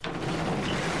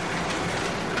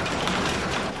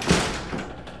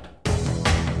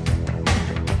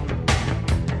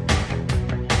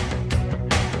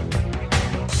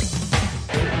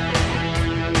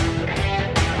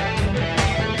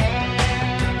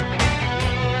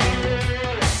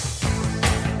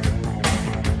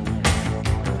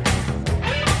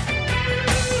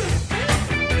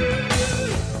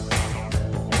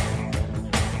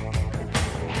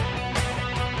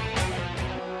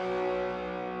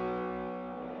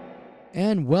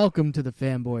And welcome to the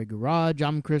Fanboy Garage.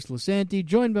 I'm Chris Lasanti,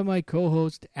 joined by my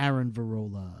co-host Aaron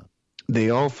Varola. They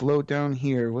all float down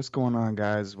here. What's going on,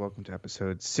 guys? Welcome to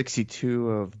episode 62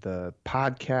 of the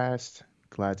podcast.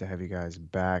 Glad to have you guys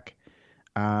back.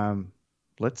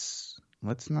 Let's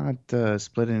not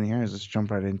split any hairs. Let's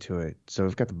jump right into it. So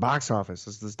we've got the box office.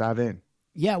 Let's dive in.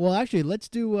 Yeah, well, actually, let's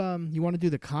do. You want to do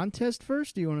the contest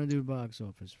first, or you want to do the box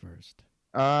office first?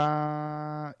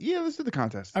 Yeah, let's do the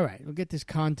contest. All right, we'll get this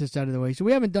contest out of the way. So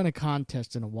we haven't done a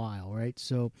contest in a while, right?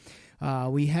 So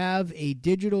we have a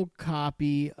digital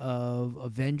copy of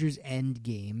Avengers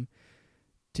Endgame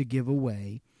to give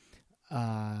away,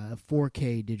 a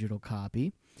 4K digital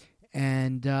copy.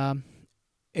 And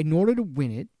in order to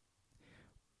win it,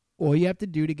 all you have to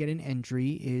do to get an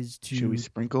entry is to... Should we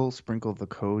sprinkle the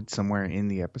code somewhere in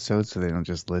the episode so they don't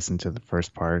just listen to the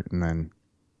first part and then...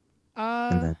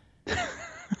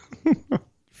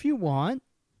 If you want.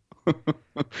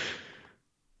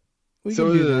 We so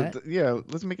can do that. Yeah,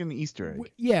 let's make an Easter egg.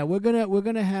 We're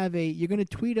gonna have a. You're gonna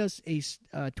tweet us a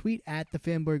tweet at the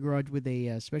Fanboy Garage with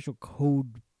a special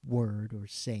code word or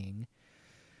saying,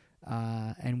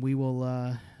 and we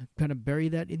will kind of bury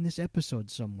that in this episode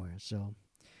somewhere. So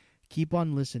keep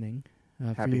on listening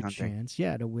for your chance,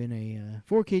 to win a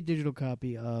 4K digital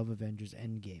copy of Avengers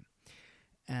Endgame.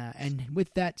 And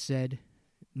with that said,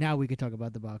 now we can talk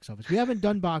about the box office. We haven't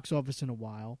done box office in a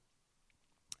while,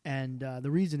 and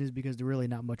the reason is because there really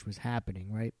not much was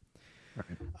happening, right?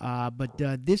 But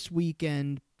this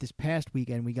past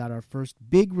weekend, we got our first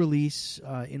big release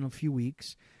in a few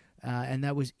weeks, and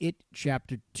that was It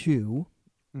Chapter 2,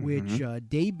 which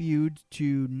debuted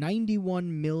to $91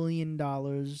 million,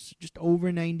 just over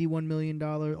 $91 million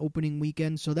opening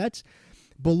weekend. So that's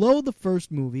below the first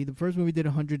movie. The first movie did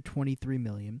 $123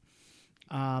 million.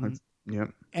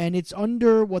 Yep. And it's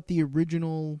under what the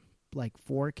original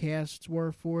forecasts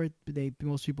were for it.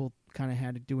 Most people kind of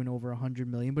had it doing over $100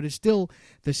 million, but it's still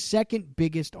the second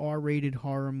biggest R-rated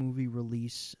horror movie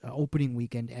release opening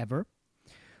weekend ever.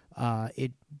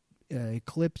 It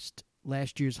eclipsed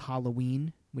last year's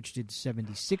Halloween, which did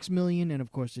 $76 million, and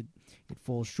of course it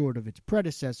falls short of its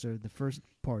predecessor, the first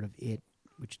part of It,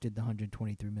 which did the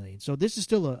 $123 million. So this is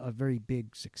still a very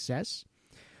big success.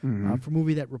 For a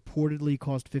movie that reportedly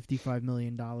cost $55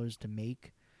 million to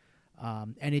make,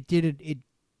 and it did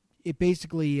it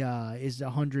basically is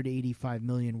 $185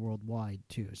 million worldwide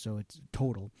too. So it's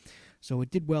total. So it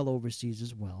did well overseas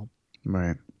as well.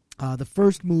 Right. The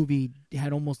first movie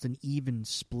had almost an even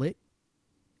split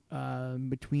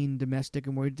between domestic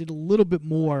and where it did a little bit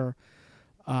more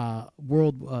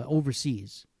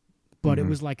overseas, but it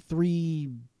was like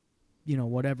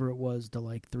whatever it was to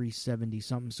like 370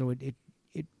 something. So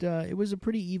it was a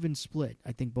pretty even split,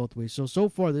 I think, both ways. So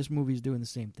far, this movie is doing the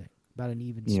same thing, about an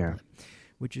even split,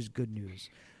 which is good news.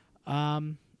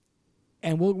 And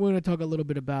we're going to talk a little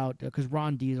bit about, because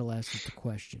Ron Diesel asked us the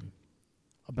question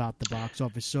about the box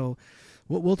office. So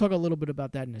we'll talk a little bit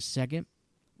about that in a second.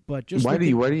 But just why do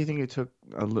you think it took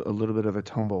a little bit of a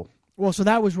tumble? Well, so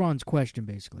that was Ron's question,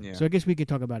 basically. Yeah. So I guess we could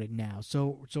talk about it now.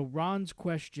 So Ron's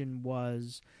question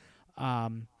was...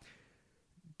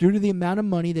 due to the amount of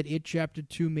money that It Chapter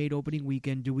 2 made opening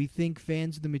weekend, do we think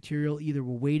fans of the material either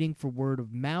were waiting for word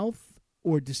of mouth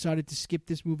or decided to skip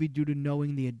this movie due to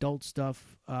knowing the adult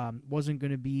stuff wasn't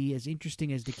going to be as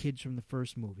interesting as the kids from the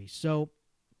first movie? So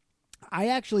I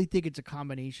actually think it's a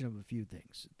combination of a few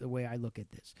things, the way I look at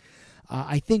this.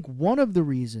 I think one of the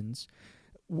reasons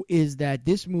is that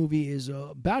this movie is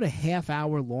about a half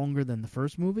hour longer than the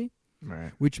first movie,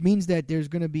 right? Which means that there's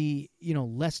going to be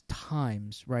less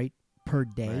times, right, per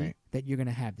day that you're going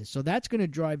to have this. So that's going to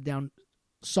drive down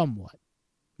somewhat.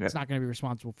 Yep. It's not going to be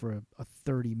responsible for a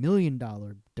 $30 million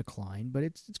decline, but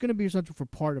it's going to be responsible for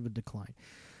part of a decline.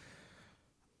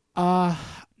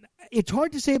 It's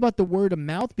hard to say about the word of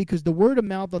mouth because the word of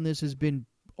mouth on this has been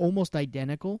almost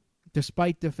identical,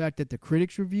 despite the fact that the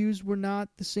critics' reviews were not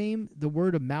the same. The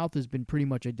word of mouth has been pretty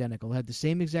much identical. It had the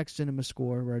same exact cinema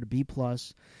score, right, a B+.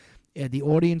 The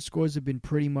audience scores have been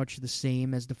pretty much the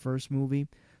same as the first movie.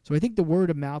 So I think the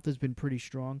word of mouth has been pretty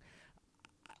strong.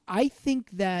 I think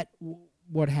that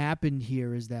what happened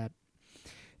here is that,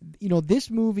 this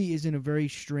movie is in a very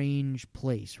strange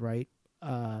place, right?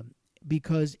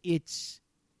 Because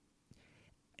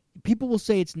people will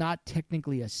say it's not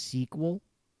technically a sequel,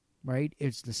 right?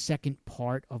 It's the second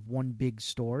part of one big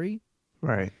story.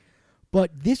 Right. But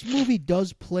this movie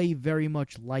does play very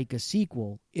much like a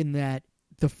sequel in that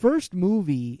the first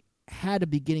movie had a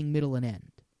beginning, middle, and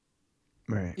end.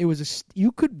 Right. It was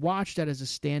you could watch that as a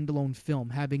standalone film,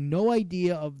 having no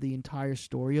idea of the entire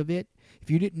story of it. If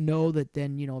you didn't know that,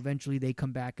 then eventually they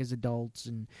come back as adults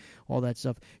and all that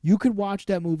stuff. You could watch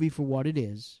that movie for what it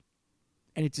is,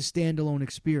 and it's a standalone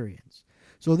experience.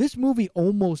 So this movie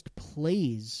almost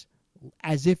plays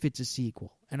as if it's a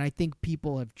sequel, and I think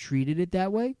people have treated it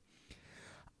that way.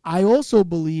 I also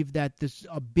believe that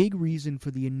a big reason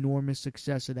for the enormous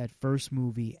success of that first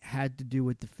movie had to do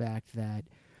with the fact that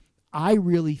I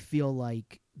really feel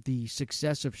like the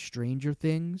success of Stranger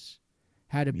Things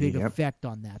had a big effect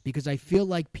on that, because I feel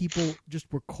like people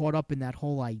just were caught up in that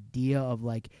whole idea of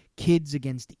like kids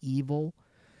against evil.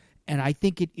 And I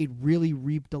think it really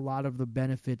reaped a lot of the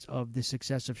benefits of the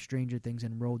success of Stranger Things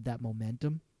and rode that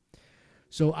momentum.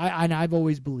 So I've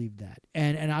always believed that.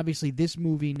 And obviously this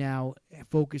movie now,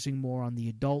 focusing more on the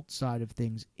adult side of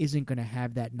things, isn't going to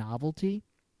have that novelty.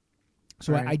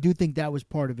 So right. I do think that was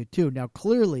part of it too. Now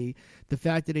clearly the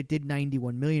fact that it did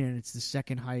 $91 million and it's the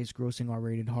second highest grossing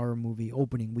R-rated horror movie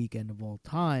opening weekend of all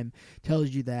time tells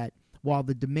you that while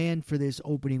the demand for this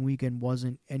opening weekend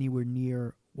wasn't anywhere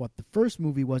near what the first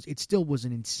movie was, it still was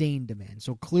an insane demand.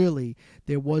 So clearly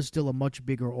there was still a much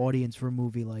bigger audience for a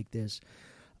movie like this.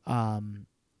 Than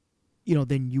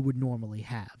you would normally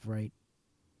have, right?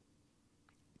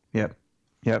 Yep.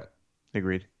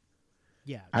 Agreed.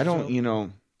 Yeah. I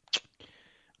don't,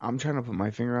 I'm trying to put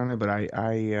my finger on it, but I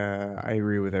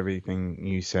agree with everything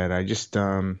you said. I just,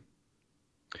 I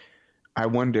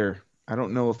wonder, I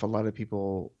don't know if a lot of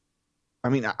people, I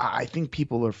mean, I think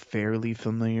people are fairly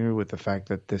familiar with the fact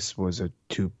that this was a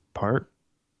two-parter.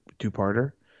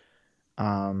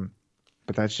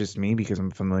 But that's just me because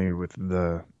I'm familiar with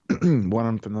one,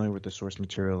 I'm familiar with the source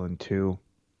material, and two,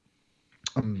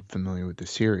 I'm familiar with the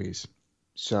series.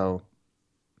 So,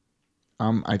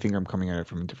 I think I'm coming at it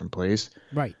from a different place.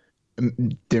 Right.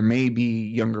 There may be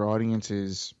younger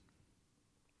audiences,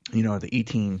 the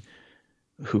 18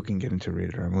 who can get into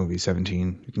rated R movies,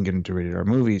 17 who can get into rated R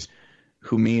movies,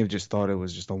 who may have just thought it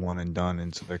was just a one and done,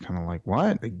 and so they're kind of like,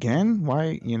 "What again?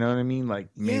 Why?" You know what I mean? Like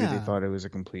maybe they thought it was a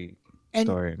complete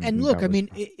story. And look, I mean,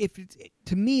 if it's,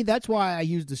 to me, that's why I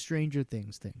use the Stranger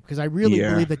Things thing, because I really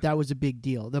believe that was a big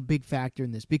deal, the big factor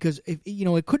in this. Because if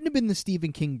it couldn't have been the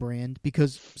Stephen King brand,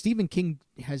 because Stephen King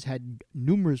has had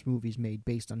numerous movies made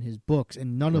based on his books,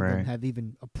 and none of them have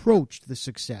even approached the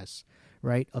success,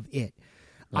 right, of it.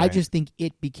 Right. I just think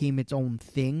it became its own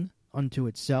thing unto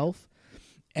itself.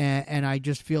 And I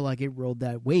just feel like it rode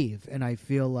that wave. And I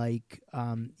feel like,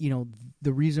 the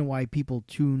reason why people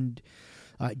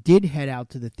did head out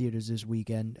to the theaters this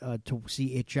weekend to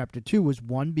see It Chapter 2 was,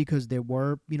 one, because there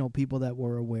were, people that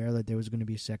were aware that there was going to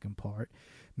be a second part.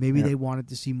 Maybe they wanted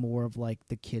to see more of, like,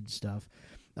 the kid stuff.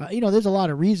 There's a lot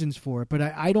of reasons for it, but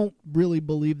I don't really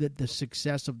believe that the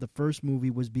success of the first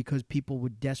movie was because people were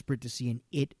desperate to see an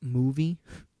It movie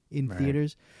in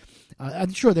theaters.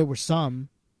 I'm sure there were some.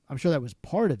 I'm sure that was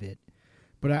part of it.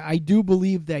 But I do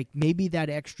believe that maybe that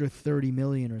extra $30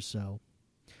 million or so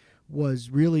was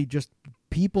really just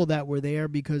people that were there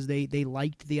because they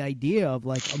liked the idea of,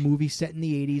 like, a movie set in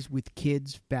the 80s with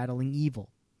kids battling evil.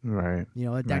 Right.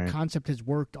 That concept has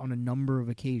worked on a number of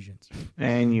occasions.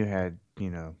 And you had,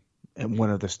 one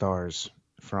of the stars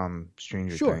from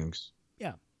Stranger Things.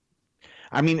 Yeah.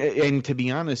 I mean, and to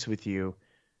be honest with you,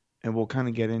 and we'll kind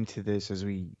of get into this as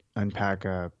we unpack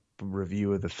a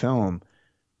review of the film,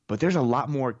 but there's a lot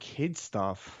more kid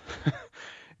stuff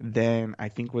than I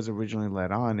think was originally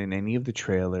let on in any of the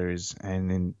trailers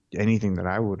and in anything that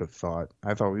I would have thought.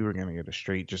 I thought we were going to get a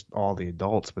straight just all the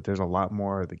adults, but there's a lot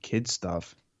more of the kid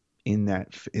stuff in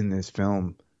this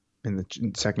film in the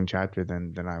second chapter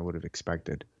than I would have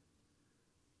expected.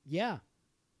 Yeah,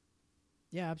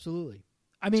 absolutely.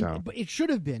 I mean, but it should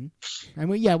have been. I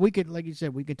mean, we could, like you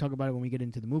said, we could talk about it when we get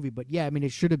into the movie. But yeah, I mean,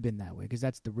 it should have been that way because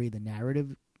that's the way the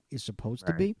narrative is supposed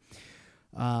to be.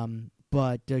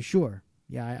 But sure,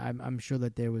 yeah, I'm sure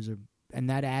that there was and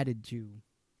that added to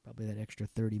probably that extra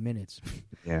 30 minutes.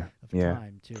 of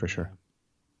time too. For sure.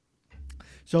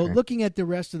 So looking at the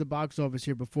rest of the box office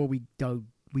here before we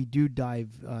do dive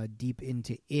deep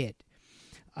into it.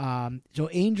 So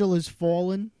Angel Has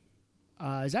Fallen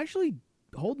is actually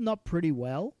holding up pretty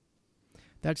well.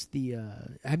 That's the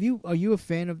are you a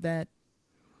fan of that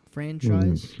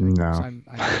franchise? No.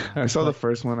 I saw the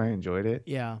first one. I enjoyed it.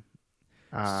 Yeah.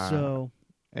 So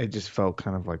it just felt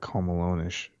kind of like Home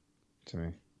Alone-ish to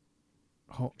me.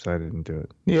 So I didn't do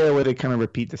it. Yeah, where they kind of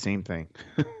repeat the same thing.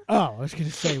 I was going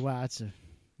to say, wow, that's an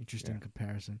interesting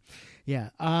comparison. Yeah.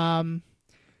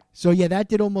 So yeah, that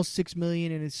did almost $6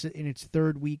 million in its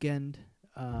third weekend.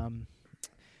 And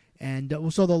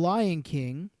so The Lion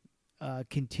King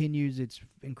continues its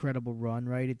incredible run.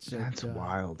 Right, That's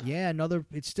wild. Yeah, another.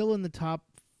 It's still in the top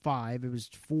 5. It was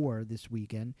 4 this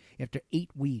weekend after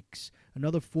 8 weeks.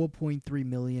 Another 4.3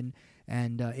 million,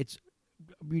 and it's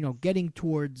getting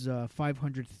towards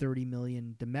 530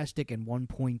 million domestic and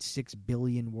 1.6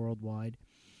 billion worldwide.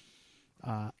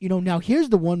 Now here's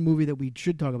the one movie that we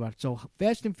should talk about. So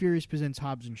Fast and Furious presents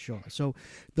Hobbs and Shaw. So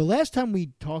the last time we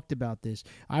talked about this,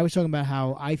 I was talking about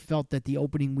how I felt that the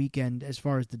opening weekend, as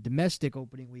far as the domestic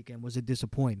opening weekend, was a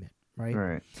disappointment, right?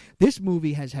 Right. This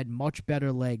movie has had much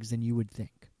better legs than you would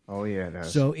think. Oh, yeah, it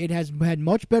has. So it has had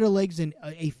much better legs than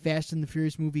a Fast and the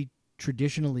Furious movie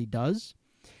traditionally does.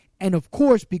 And, of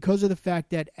course, because of the fact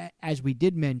that, as we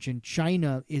did mention,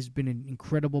 China has been an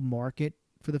incredible market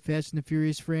for the Fast and the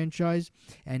Furious franchise,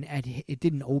 and it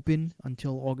didn't open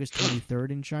until August 23rd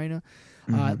in China.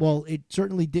 Well, it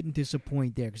certainly didn't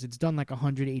disappoint there because it's done like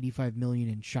 $185 million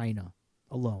in China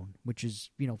alone, which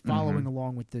is following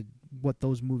along with what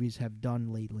those movies have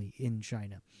done lately in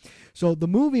China. So the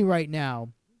movie right now,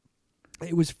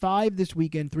 it was 5 this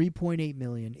weekend, 3.8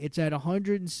 million. It's at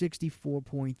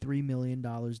 $164.3 million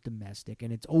domestic,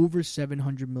 and it's over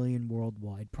 700 million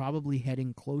worldwide, probably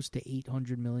heading close to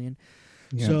 800 million.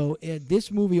 Yeah. So this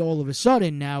movie, all of a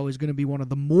sudden, now is going to be one of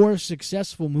the more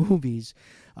successful movies,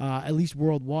 at least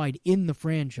worldwide, in the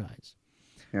franchise.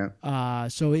 Yeah.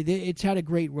 So it's had a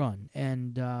great run,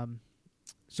 and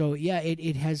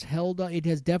it has held. It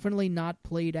has definitely not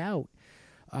played out.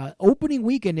 Opening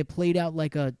weekend, it played out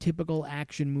like a typical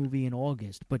action movie in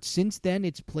August, but since then,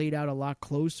 it's played out a lot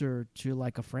closer to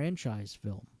like a franchise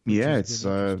film. Yeah, it's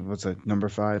what's that, number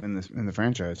 5 in the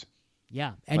franchise.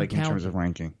 Yeah, and like in terms of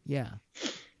ranking. Yeah.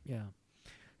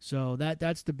 So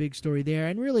that's the big story there,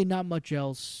 and really not much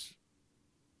else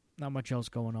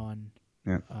going on.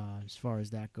 Yeah. As far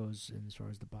as that goes, and as far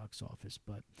as the box office,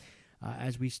 but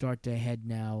as we start to head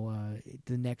now,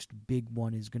 the next big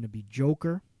one is going to be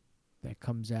Joker. That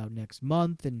comes out next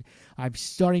month, and I'm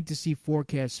starting to see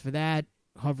forecasts for that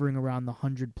hovering around the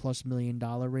 $100+ million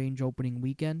range opening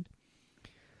weekend.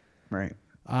 Right.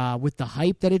 With the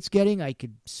hype that it's getting, I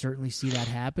could certainly see that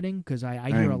happening because I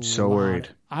hear worried.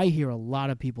 I hear a lot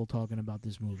of people talking about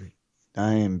this movie.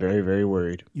 I am very, very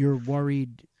worried. You're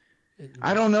worried?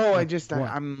 I don't know. Like,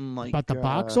 I'm like about the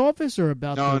box office or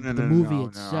about the movie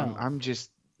itself. I'm just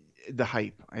the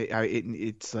hype.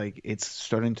 It's like it's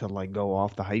starting to like go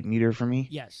off the hype meter for me.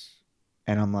 Yes.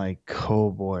 And I'm like, oh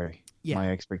boy. Yeah.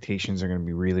 My expectations are going to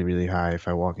be really, really high if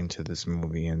I walk into this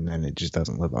movie and then it just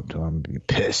doesn't live up to them. I'm going to be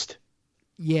pissed.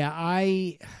 Yeah,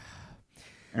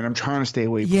 and I'm trying to stay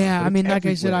away from I mean, like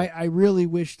I said, I really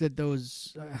wish that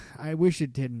those... I wish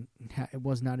it didn't... It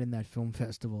was not in that film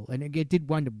festival. And it did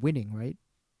wind up winning, right?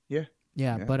 Yeah.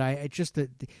 Yeah, but it's just that...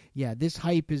 Yeah, this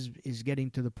hype is getting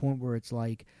to the point where it's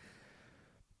like...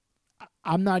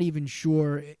 I'm not even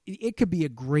sure. It could be a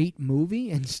great movie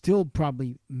and still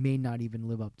probably may not even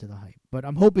live up to the hype. But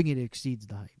I'm hoping it exceeds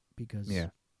the hype because,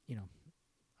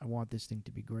 I want this thing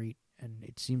to be great. And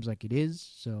it seems like it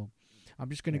is. So I'm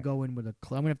just going to go in with I'm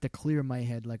going to have to clear my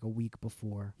head like a week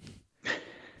before.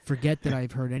 Forget that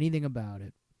I've heard anything about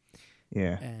it.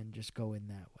 Yeah. And just go in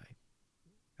that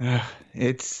way.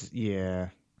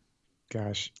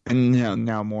 Gosh. And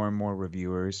now more and more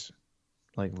reviewers,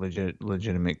 like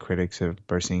legitimate critics, are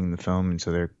seeing the film, and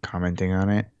so they're commenting on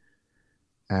it.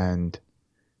 And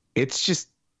it's just,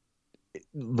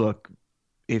 look,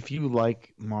 if you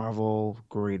like Marvel,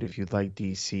 great. If you like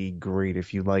DC, great.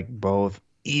 If you like both,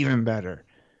 even better.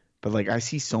 But like, I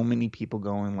see so many people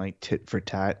going like tit for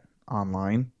tat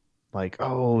online, like,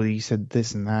 oh, you said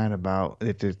this and that about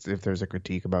if there's a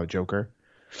critique about Joker.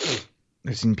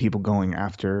 I've seen people going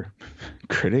after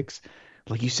critics,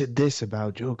 like, you said this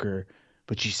about Joker,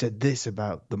 but you said this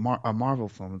about a Marvel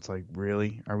film. It's like,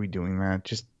 really? Are we doing that?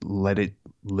 Just let it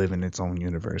live in its own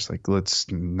universe. Like, let's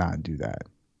not do that.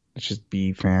 Let's just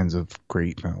be fans of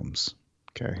great films.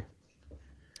 Okay.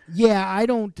 Yeah, I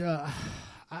don't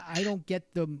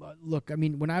get the look. I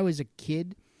mean, when I was a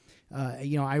kid,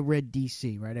 I read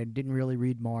DC, right? I didn't really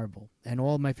read Marvel, and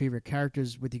all of my favorite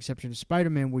characters, with the exception of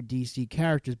Spider-Man, were DC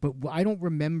characters. But I don't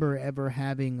remember ever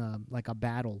having like a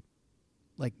battle,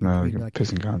 like a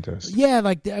pissing contest. Yeah,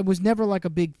 like it was never like a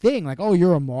big thing. Like, oh,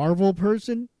 you're a Marvel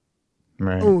person.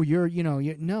 Right. Oh,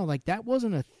 no, like that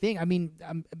wasn't a thing. I mean,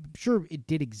 I'm sure it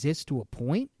did exist to a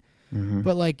point,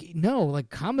 but like, no,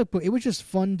 like comic book, it was just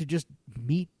fun to just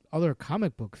meet other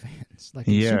comic book fans, like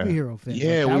superhero fans.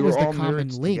 Yeah, like, that we was were all the common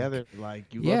nerds link. together.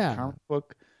 Like, you love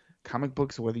comic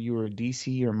books, whether you were a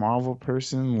DC or Marvel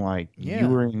person, like you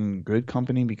were in good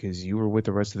company because you were with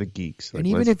the rest of the geeks. Like, and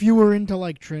even if you were into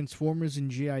like Transformers and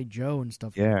G.I. Joe and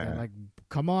stuff like that, like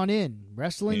come on in.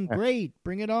 Wrestling, Yeah. great.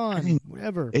 Bring it I on. think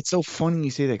Whatever. it's so funny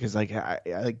you say that because like I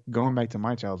like going back to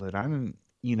my childhood. I didn't,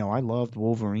 I loved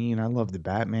Wolverine. I loved the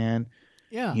Batman.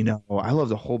 Yeah, I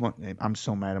loved a whole bunch. I'm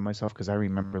so mad at myself because I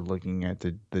remember looking at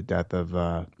the death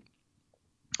of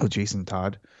Jason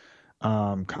Todd,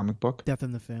 comic book. Death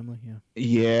in the Family. Yeah.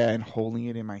 Yeah, and holding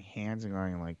it in my hands and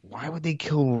going like, why would they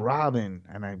kill Robin?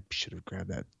 And I should have grabbed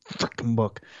that freaking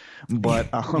book. But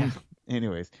Yeah.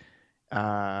 anyways,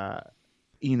 uh,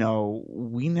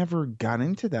 we never got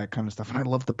into that kind of stuff. And I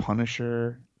love the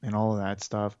Punisher and all of that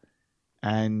stuff.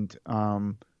 And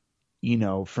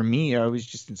for me, I was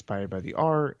just inspired by the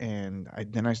art, and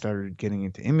then I started getting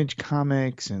into Image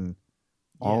Comics and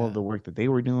all of Yeah. the work that they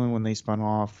were doing when they spun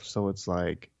off. So it's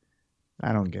like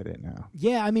I don't get it now.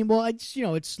 Yeah, I mean, well,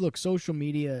 it's look, social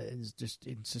media is just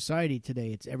in society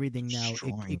today. It's everything now.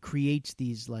 Destroying. It creates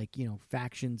these like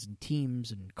factions and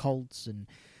teams and cults, and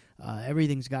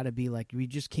everything's got to be like we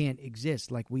just can't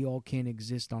exist. Like we all can't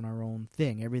exist on our own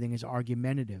thing. Everything is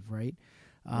argumentative, right?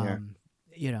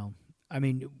 Yeah. I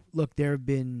mean, look, there have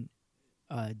been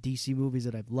DC movies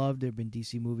that I've loved. There have been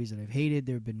DC movies that I've hated.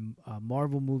 There have been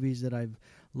Marvel movies that I've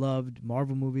loved.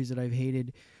 Marvel movies that I've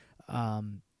hated.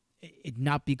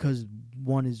 Not because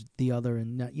one is the other,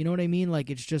 and not, you know what I mean. Like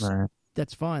it's just Right.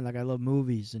 that's fine. Like I love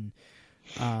movies, and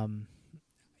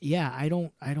yeah, I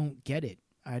don't get it.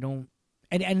 I don't.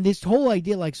 And this whole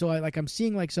idea, like, so I'm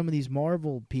seeing like some of these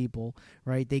Marvel people,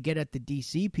 right? They get at the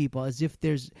DC people as if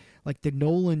there's like the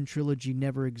Nolan trilogy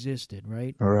never existed,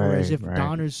 right? Or as Right. if Right.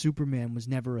 Donner's Superman was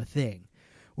never a thing,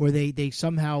 or they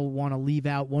somehow want to leave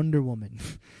out Wonder Woman,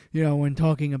 when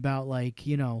talking about like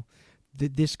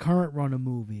this current run of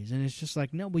movies, and it's just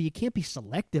like no, well you can't be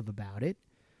selective about it.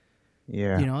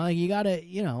 Yeah. Like you gotta,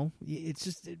 it's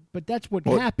just, but that's what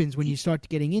Well, happens when you start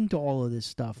getting into all of this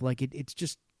stuff. Like it's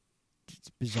just.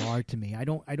 It's bizarre to me. I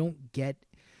don't get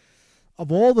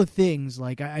of all the things.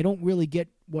 Like I don't really get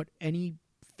what any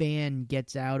fan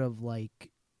gets out of like.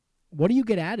 What do you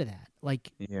get out of that?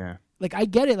 Like Yeah. I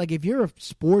get it. Like if you're a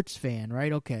sports fan,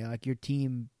 right? Okay, like your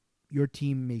team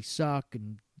may suck,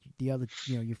 and the other,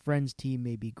 your friend's team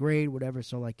may be great, whatever.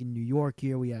 So like in New York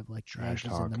here, we have like the Trash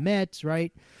Yankees talk. and the Mets,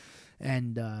 right?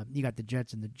 And you got the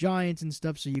Jets and the Giants and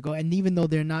stuff. So you go, and even though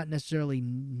they're not necessarily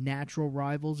natural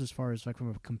rivals as far as like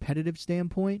from a competitive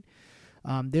standpoint,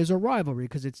 there's a rivalry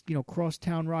because it's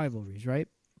crosstown rivalries, right?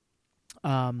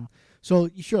 So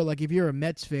sure, like if you're a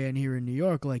Mets fan here in New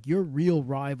York, like your real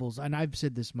rivals, and I've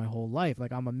said this my whole life,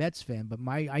 like I'm a Mets fan, but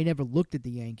I never looked at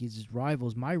the Yankees as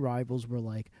rivals. My rivals were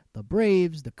like the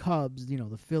Braves, the Cubs,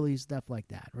 the Phillies, stuff like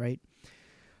that, right?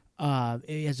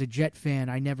 As a Jet fan,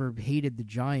 I never hated the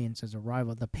Giants as a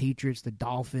rival. The Patriots, the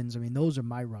Dolphins, I mean, those are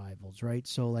my rivals, right?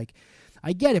 So, like,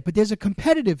 I get it, but there's a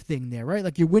competitive thing there, right?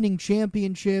 Like, you're winning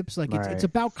championships. Like, it's Right.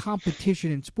 about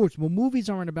competition in sports. Well, movies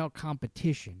aren't about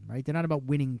competition, right? They're not about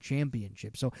winning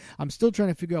championships. So, I'm still trying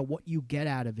to figure out what you get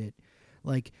out of it.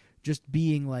 Like, just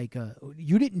being like,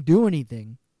 you didn't do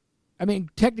anything. I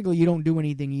mean, technically, you don't do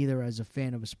anything either as a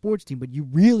fan of a sports team, but you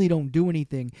really don't do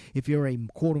anything if you're a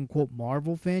quote-unquote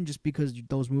Marvel fan just because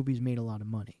those movies made a lot of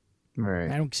money. Right.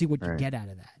 I don't see what you Right. get out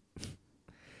of that.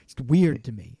 It's weird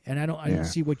to me, and I don't Yeah.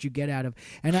 see what you get out of.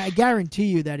 And I guarantee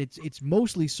you that it's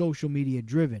mostly social media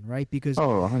driven, right? Because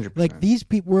 100%. like these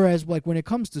people, whereas like when it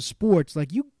comes to sports,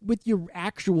 like you with your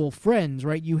actual friends,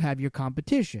 right? You have your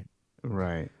competition,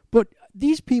 Right. but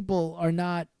these people are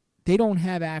not. They don't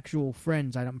have actual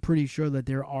friends. I'm pretty sure that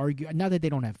they're arguing. Not that they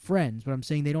don't have friends, but I'm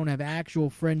saying they don't have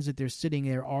actual friends that they're sitting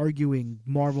there arguing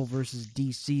Marvel versus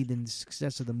DC than the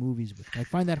success of the movies with. I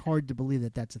find that hard to believe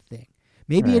that that's a thing.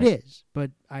 Maybe it Right. is,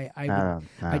 but I I don't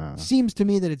know. it seems to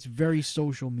me that it's very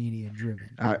social media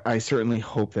driven. I certainly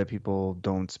hope that people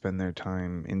don't spend their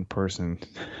time in person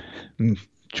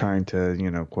trying to,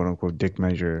 quote unquote, dick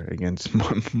measure against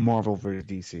Marvel versus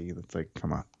DC. It's like,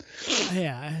 come on.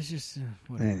 Yeah, it's just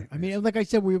whatever. Anyways. I mean, like I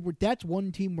said, that's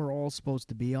one team we're all supposed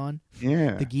to be on.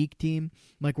 Yeah. The geek team.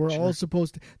 Like we're all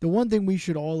supposed to. The one thing we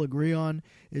should all agree on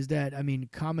is that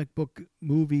comic book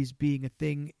movies being a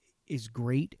thing is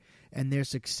great, and their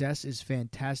success is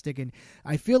fantastic. And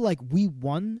I feel like we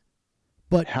won,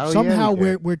 but Hell yeah, somehow we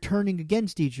did. we're turning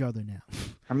against each other now.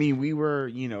 I mean, we were,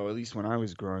 at least when I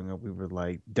was growing up, we were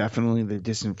like definitely the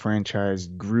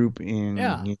disenfranchised group in,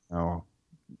 Yeah.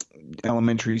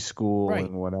 Elementary school Right.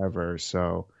 and whatever.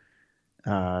 So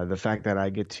the fact that I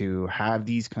get to have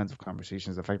these kinds of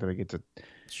conversations, the fact that I get to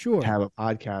Sure. have a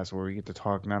podcast where we get to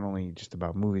talk not only just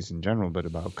about movies in general, but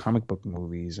about comic book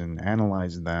movies and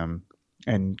analyze them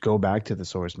and go back to the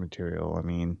source material. I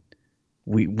mean,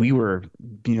 we were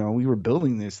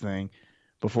building this thing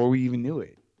before we even knew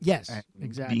it. Yes, and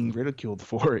exactly. being ridiculed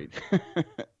for it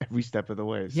every step of the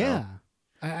way. So. Yeah.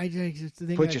 I just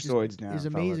think Put that your just swords down, is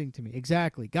fellas. amazing to me.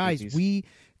 Exactly. Guys, Please.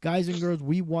 guys and girls,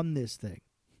 we won this thing.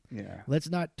 Yeah. Let's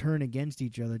not turn against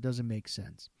each other. It doesn't make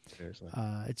sense. Seriously.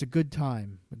 It's a good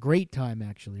time, a great time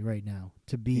actually, right now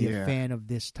to be a Yeah. fan of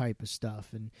this type of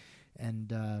stuff,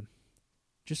 and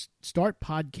just start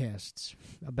podcasts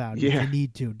about it if Yeah. you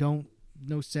need to.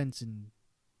 No sense in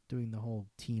doing the whole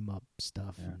team up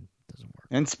stuff. Yeah. And it doesn't work.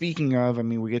 And speaking of, I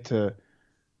mean, we get to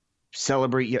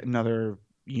celebrate yet another,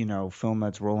 film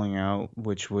that's rolling out,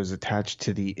 which was attached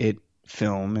to the It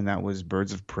film, and that was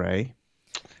Birds of Prey.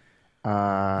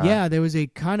 Yeah, there was a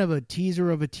kind of a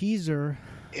teaser of a teaser.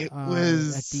 It At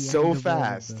was the so end of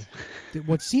fast.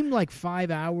 what seemed like 5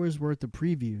 hours worth of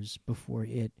previews before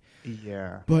it.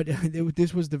 Yeah. But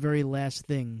this was the very last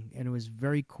thing, and it was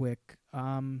very quick.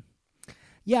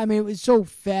 Yeah, I mean, it was so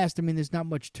fast. I mean, there's not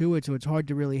much to it, so it's hard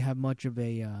to really have much of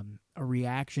a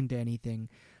reaction to anything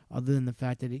other than the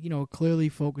fact that it clearly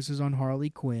focuses on Harley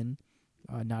Quinn,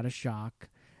 not a shock.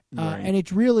 Right. And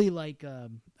it's really like, I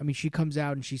mean, she comes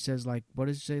out and she says, like, what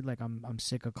does she say? Like, I'm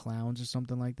sick of clowns or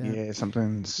something like that. Yeah,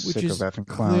 something Which sick is of effing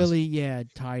clowns. clearly,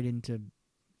 tied into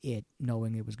it,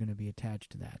 knowing it was going to be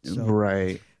attached to that. So,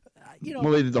 right.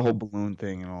 Well, they did the whole balloon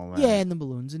thing and all that. Yeah, and the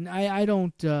balloons. And I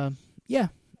don't,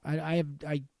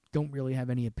 I don't really have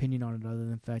any opinion on it other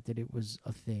than the fact that it was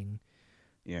a thing.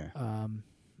 Yeah.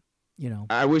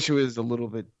 I wish it was a little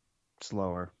bit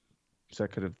slower so I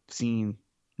could have seen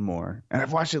more. And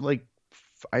I've watched it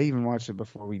I even watched it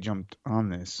before we jumped on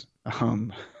this.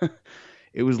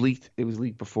 It was leaked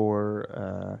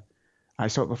before I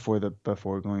saw it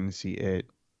before going to see it.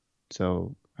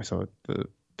 So I saw it the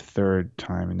third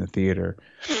time in the theater.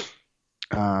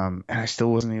 And I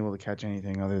still wasn't able to catch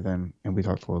anything other than, and we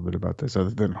talked a little bit about this,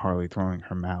 other than Harley throwing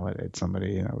her mallet at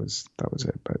somebody. That was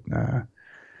it. But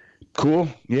cool.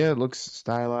 Yeah, it looks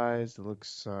stylized. It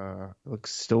looks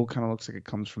still kind of looks like it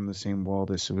comes from the same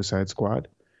world as Suicide Squad.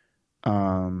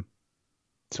 So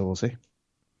we'll see.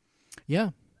 Yeah.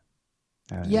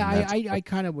 Yeah, I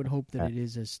kind of would hope that it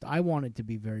is I want it to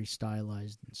be very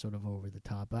stylized and sort of over the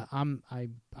top.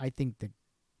 I think that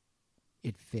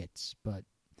it fits, but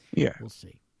yeah, we'll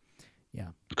see. Yeah.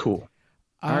 Cool.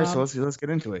 All right, so let's get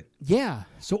into it. Yeah.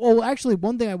 So, actually,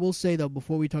 one thing I will say though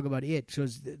before we talk about it,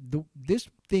 because this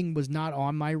thing was not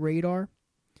on my radar,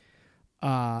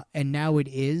 and now it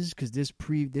is because this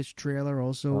trailer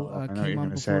also came on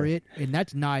before it, and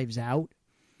that's Knives Out.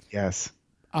 Yes.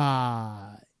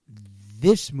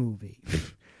 This movie,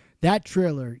 that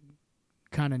trailer,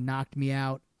 kind of knocked me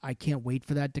out. I can't wait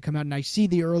for that to come out, and I see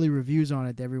the early reviews on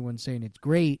it. Everyone's saying it's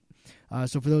great.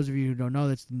 So for those of you who don't know,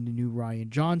 that's the new Ryan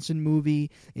Johnson movie.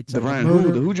 It's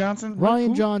who Johnson?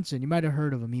 Ryan Johnson. You might have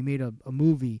heard of him. He made a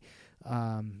movie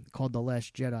called The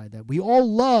Last Jedi that we all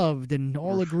loved and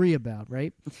all agree about,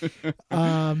 right?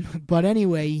 But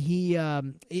anyway,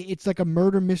 it's like a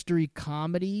murder mystery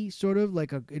comedy, sort of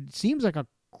it seems like a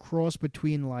cross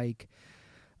between like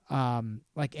And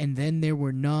Then There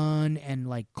Were None and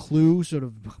like Clue sort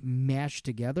of mashed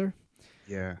together.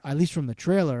 Yeah. At least from the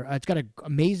trailer. It's got an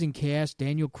amazing cast: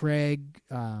 Daniel Craig,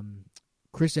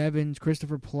 Chris Evans,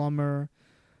 Christopher Plummer,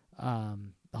 a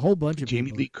whole bunch of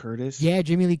Jamie people. Lee Curtis. Yeah,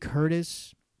 Jamie Lee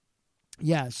Curtis.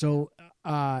 Yeah, so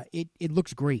it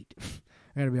looks great.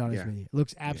 I got to be honest with you. It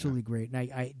looks absolutely great.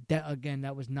 And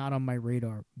that was not on my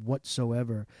radar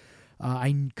whatsoever.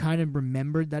 I kind of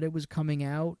remembered that it was coming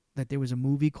out, that there was a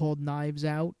movie called Knives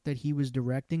Out that he was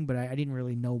directing, but I didn't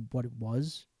really know what it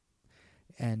was.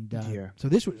 And so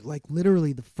this was like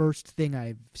literally the first thing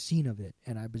I've seen of it,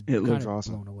 and I was kind of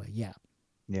awesome. blown away. Yeah.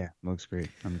 Yeah, looks great.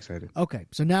 I'm excited. Okay,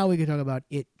 so now we can talk about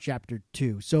It Chapter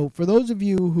 2. So for those of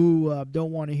you who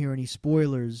don't want to hear any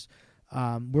spoilers,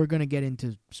 we're going to get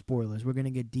into spoilers. We're going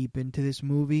to get deep into this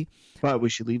movie. But we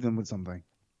should leave them with something.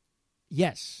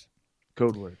 Yes.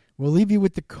 Code word. We'll leave you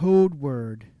with the code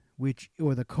word,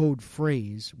 or the code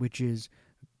phrase, which is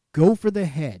go for the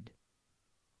head.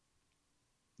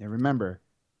 And remember,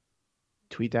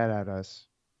 tweet that at us.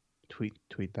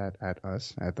 Tweet that at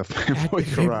us at the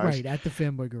Fanboy Garage. Right, at the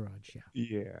Fanboy Garage, yeah.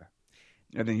 Yeah.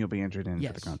 And then you'll be entered in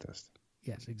for the contest.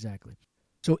 Yes, exactly.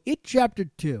 So It Chapter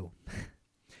 2.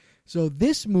 So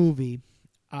this movie,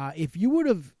 if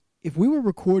we were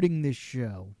recording this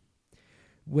show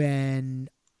when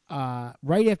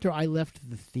right after I left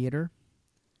the theater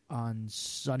on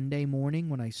Sunday morning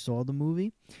when I saw the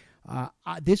movie,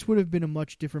 this would have been a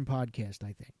much different podcast,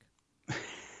 I think.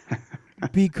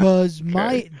 Because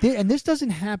and this doesn't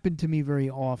happen to me very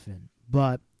often,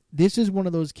 but this is one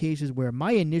of those cases where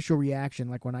my initial reaction,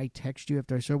 like when I text you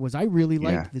after I saw it, was I really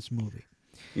liked this movie.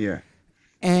 Yeah.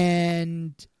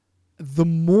 And the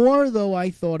more, though, I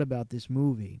thought about this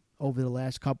movie over the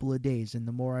last couple of days, and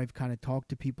the more I've kind of talked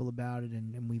to people about it,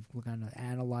 and we've kind of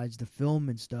analyzed the film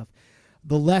and stuff,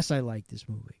 the less I like this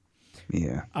movie.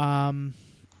 Yeah.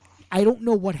 I don't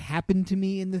know what happened to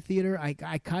me in the theater. I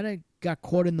kind of got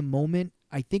caught in the moment.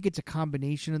 I think it's a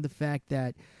combination of the fact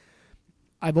that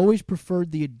I've always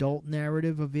preferred the adult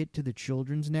narrative of it to the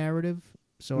children's narrative.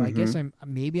 So I guess I'm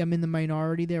in the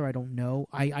minority there. I don't know.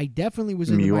 I definitely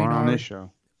was in the You minority. are on this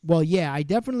show. Well, yeah, I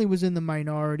definitely was in the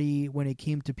minority when it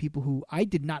came to people who I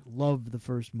did not love the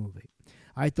first movie.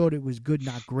 I thought it was good,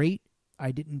 not great.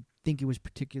 I didn't think it was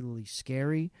particularly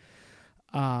scary.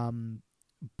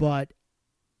 But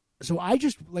so I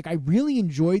really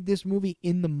enjoyed this movie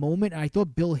in the moment. And I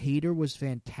thought Bill Hader was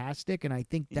fantastic, and I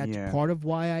think that's part of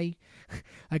why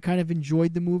I kind of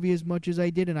enjoyed the movie as much as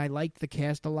I did, and I liked the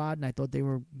cast a lot, and I thought they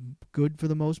were good for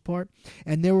the most part.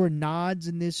 And there were nods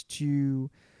in this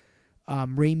to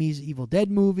Raimi's Evil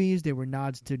Dead movies. There were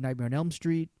nods to Nightmare on Elm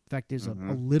Street. In fact, there's a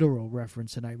literal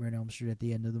reference to Nightmare on Elm Street at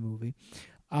the end of the movie.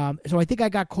 So I think I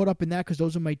got caught up in that because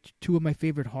those are two of my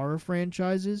favorite horror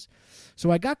franchises. So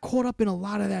I got caught up in a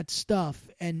lot of that stuff,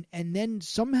 and then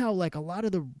somehow, like, a lot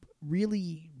of the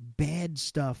really bad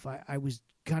stuff I was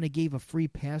kind of gave a free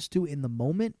pass to in the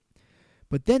moment.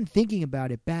 But then thinking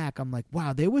about it back, I'm like,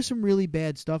 wow, there was some really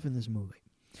bad stuff in this movie.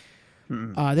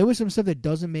 There was some stuff that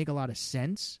doesn't make a lot of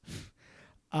sense.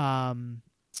 So I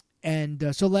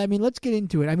mean, let's get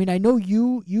into it. I mean, I know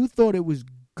you thought it was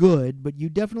good, but you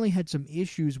definitely had some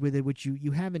issues with it, which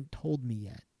you haven't told me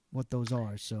yet what those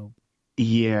are. So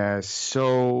yeah.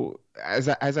 So as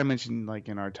I mentioned, like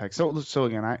in our text, so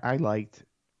again, I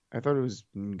thought it was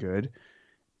good.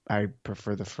 I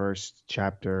prefer the first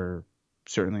chapter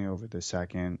certainly over the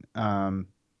second.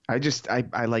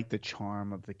 I like the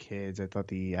charm of the kids. I thought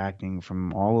the acting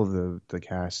from all of the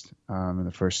cast in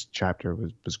the first chapter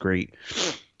was great.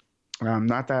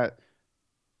 Not that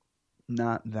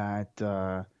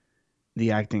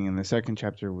the acting in the second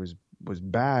chapter was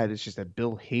bad. It's just that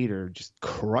Bill Hader just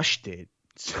crushed it.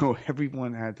 So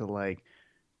everyone had to like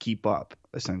keep up,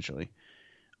 essentially.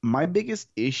 My biggest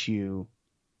issue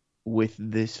with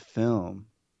this film,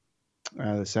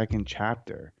 the second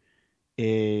chapter,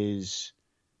 is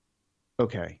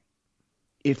okay.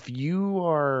 If you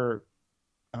are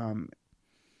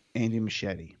Andy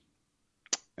Muschietti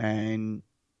and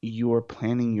you're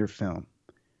planning your film,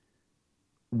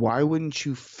 why wouldn't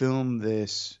you film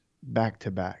this back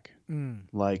to back,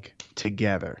 like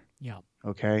together? Yeah.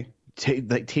 Okay.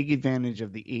 Take advantage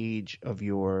of the age of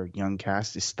your young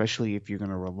cast, especially if you're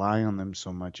going to rely on them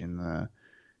so much in the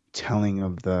telling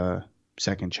of the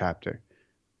second chapter,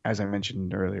 as I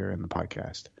mentioned earlier in the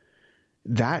podcast.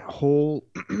 That whole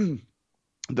the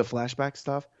flashback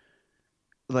stuff,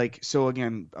 like, so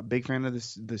again, a big fan of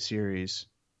the series,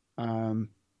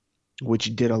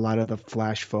 which did a lot of the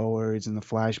flash forwards and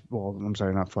I'm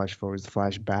sorry, not flash forwards, the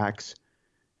flashbacks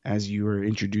as you were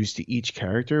introduced to each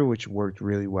character, which worked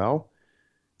really well.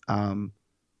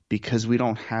 Because we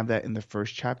don't have that in the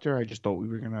first chapter, I just thought we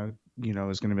were gonna, it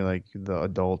was gonna be like the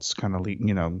adults kind of,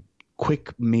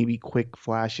 quick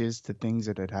flashes to things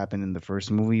that had happened in the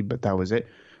first movie, but that was it.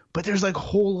 But there's like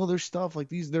whole other stuff, like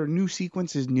there are new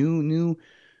sequences, new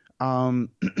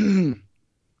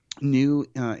new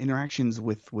interactions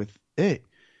with it,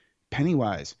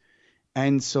 Pennywise,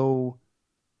 and so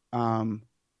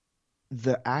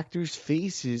the actors'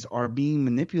 faces are being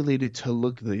manipulated to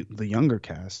look, the younger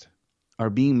cast are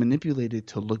being manipulated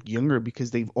to look younger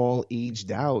because they've all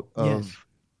aged out of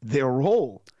their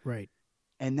role, right?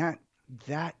 And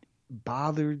that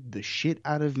bothered the shit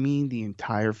out of me the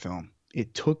entire film.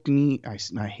 It took me,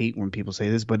 I hate when people say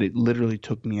this, but it literally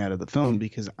took me out of the film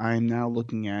because I'm now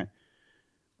looking at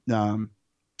I'm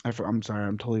sorry,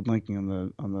 I'm totally blanking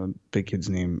on the big kid's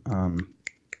name.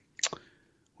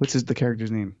 What's the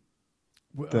character's name?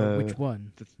 Which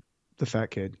one? The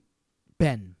fat kid.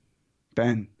 Ben.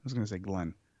 I was gonna say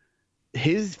Glenn.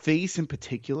 His face in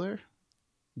particular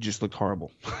just looked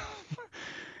horrible.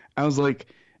 I was like,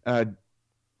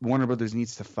 Warner Brothers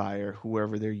needs to fire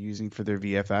whoever they're using for their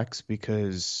VFX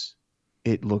because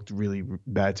it looked really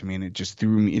bad to me, and it just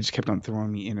kept on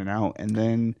throwing me in and out. And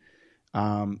then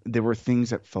there were things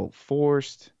that felt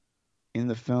forced in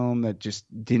the film that just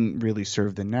didn't really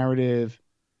serve the narrative.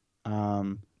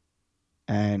 And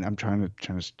I'm trying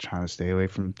to stay away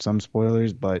from some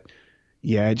spoilers, but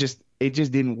yeah, it just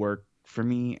didn't work for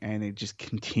me, and it just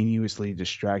continuously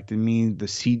distracted me. The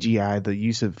CGI, the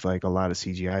use of like a lot of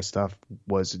CGI stuff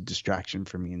was a distraction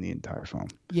for me in the entire film.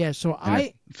 Yeah, so And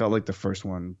I felt like the first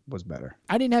one was better.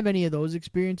 I didn't have any of those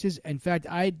experiences. In fact,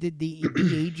 I did the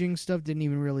aging stuff didn't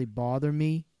even really bother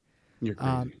me. You're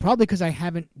crazy. Probably because I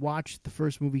haven't watched the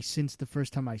first movie since the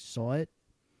first time I saw it.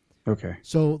 Okay.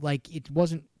 So like it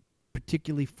wasn't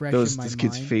particularly fresh Those in my mind.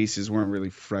 kids' faces weren't really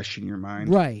fresh in your mind.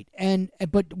 Right.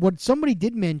 But what somebody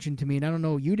did mention to me, and I don't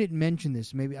know, you didn't mention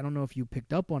this, maybe I don't know if you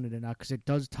picked up on it or not, because it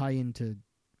does tie into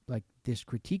like this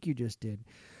critique you just did.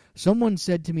 Someone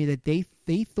said to me that they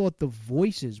thought the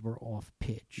voices were off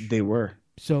pitch. They were.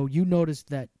 So you noticed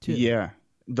that too. Yeah.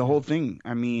 The whole thing.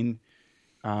 I mean,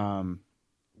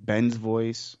 Ben's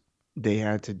voice, they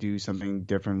had to do something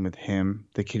different with him.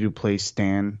 The kid who plays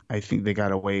Stan, I think they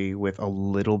got away with a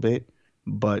little bit,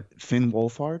 but Finn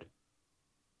Wolfhard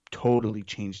totally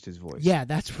changed his voice. Yeah,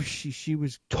 that's what she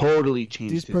was. Totally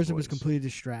changed his voice. This person was completely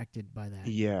distracted by that.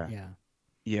 Yeah. Yeah.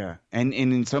 Yeah. And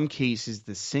in some cases,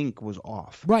 the sync was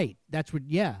off. Right. That's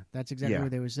exactly Yeah.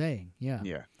 what they were saying. Yeah.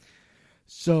 Yeah.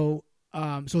 So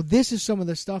this is some of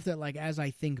the stuff that, like, as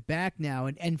I think back now,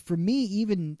 and for me,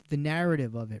 even the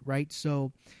narrative of it, right?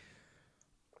 So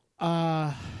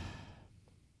there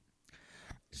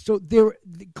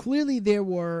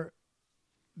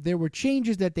were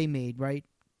changes that they made, right,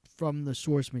 from the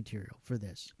source material for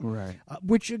this, Right.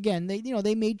 which again they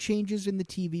made changes in the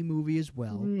TV movie as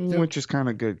well, Which is kind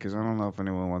of good because I don't know if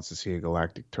anyone wants to see a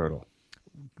galactic turtle.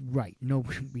 Right. No,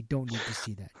 we don't need to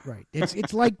see that. Right.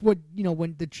 It's like what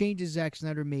when the changes Zack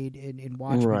Snyder made in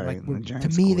Watchmen. Right, Like the to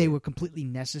giant me, they squid. were completely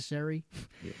necessary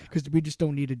Yeah. because we just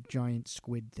don't need a giant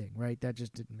squid thing. Right. That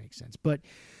just didn't make sense. But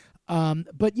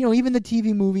even the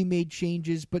TV movie made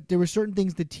changes. But there were certain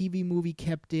things the TV movie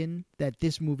kept in that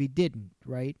this movie didn't.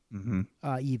 Right. Mm-hmm.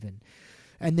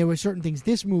 And there were certain things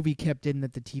this movie kept in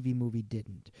that the TV movie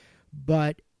didn't.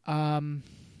 But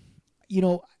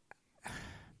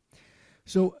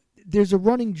So there's a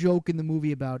running joke in the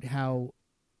movie about how,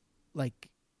 like,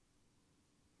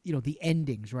 the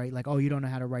endings, right? Like, oh, you don't know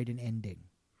how to write an ending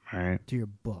Right. to your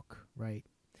book, right?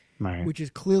 Right. Which is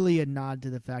clearly a nod to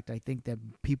the fact, I think, that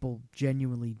people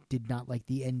genuinely did not like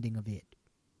the ending of it.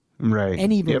 Right.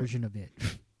 Any Yep. version of it,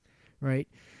 right?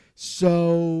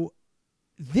 So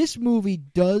this movie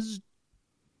does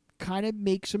kind of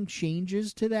make some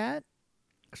changes to that.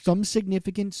 Some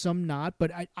significant, some not. But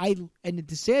and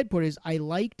the sad part is I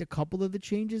liked a couple of the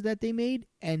changes that they made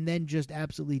and then just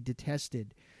absolutely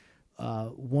detested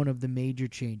one of the major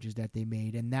changes that they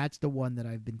made. And that's the one that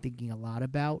I've been thinking a lot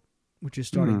about, which is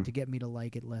starting to get me to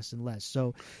like it less and less.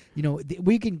 So,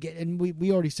 we can get, and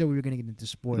we already said we were going to get into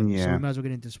spoilers, so Yeah. we might as well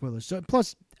get into spoilers. So,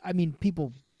 plus, I mean,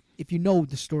 people, if you know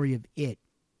the story of it,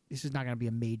 this is not going to be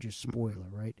a major spoiler,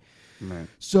 right? Right.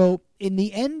 So, in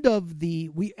the end of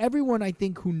everyone I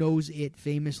think who knows it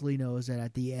famously knows that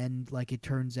at the end, like, it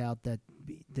turns out that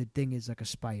the thing is like a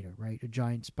spider, right? A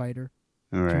giant spider.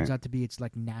 Right. Turns out to be its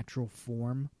like natural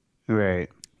form. Right.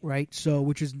 Right. So,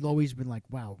 which has always been like,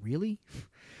 wow, really?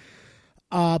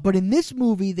 But in this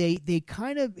movie, they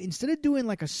kind of, instead of doing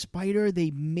like a spider,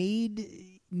 they made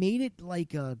it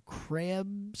like a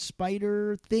crab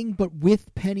spider thing, but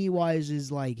with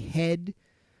Pennywise's like head,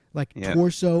 like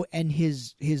torso, and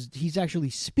he's actually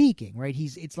speaking, right?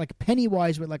 It's like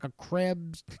Pennywise with like a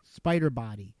crab spider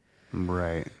body.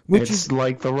 Right. Which it's is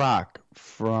like The Rock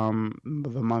from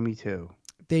The Mummy 2.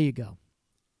 There you go.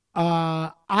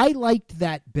 I liked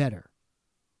that better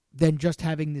than just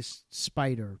having this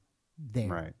spider there.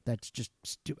 Right. That's just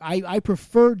I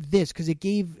preferred this because it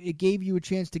gave you a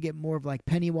chance to get more of like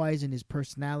Pennywise and his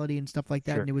personality and stuff like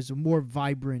that, Sure. and it was a more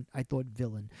vibrant, I thought,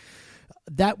 villain.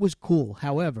 That was cool.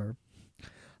 However,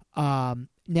 now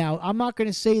I'm not going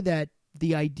to say that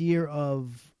the idea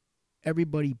of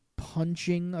everybody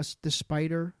punching the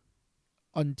spider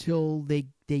until they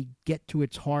get to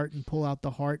its heart and pull out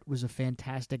the heart was a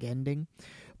fantastic ending,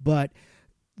 but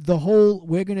the whole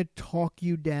we're going to talk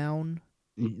you down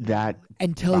That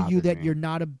and tell you that me. you're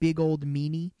not a big old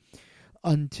meanie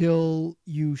until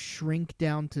you shrink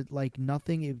down to like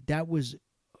nothing. That was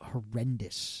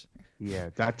horrendous.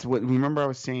 Yeah, that's what. Remember, I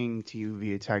was saying to you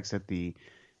via text that the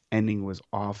ending was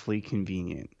awfully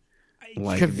convenient.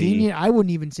 Like convenient. I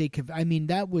wouldn't even say. I mean,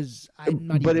 that was. I'm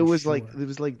not but even it was sure.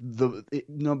 like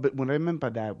no. But what I meant by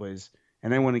that was,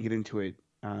 and I want to get into it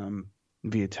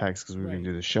via text because we were going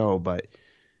to do the show, but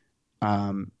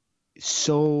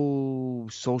so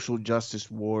social justice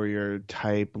warrior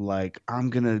type. Like I'm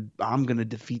gonna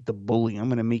defeat the bully. I'm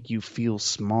gonna make you feel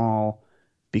small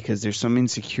because there's some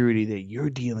insecurity that you're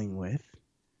dealing with,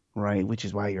 right? Which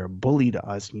is why you're a bully to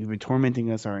us and you've been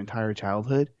tormenting us our entire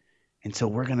childhood. and so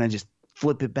we're gonna just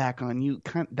flip it back on you,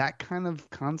 that kind of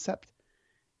concept.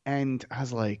 And I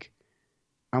was like,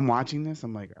 I'm watching this.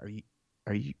 I'm like,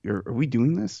 are we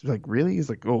doing this? Like, really? He's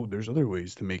like, oh, there's other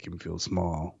ways to make him feel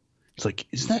small. It's like,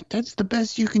 that's the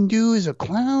best you can do as a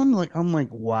clown? Like, I'm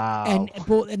like, wow.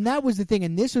 And that was the thing.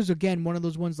 And this was again one of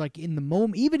those ones like in the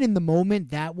moment, even in the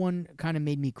moment, that one kind of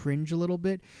made me cringe a little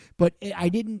bit. But I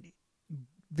didn't.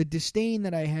 The disdain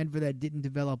that I had for that didn't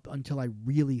develop until I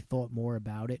really thought more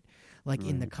about it, like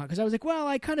in the because I was like, well,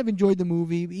 I kind of enjoyed the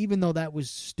movie, even though that was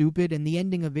stupid, and the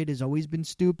ending of it has always been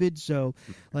stupid. So,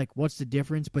 like, what's the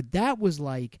difference? But that was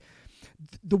like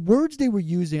the words they were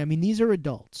using. I mean, these are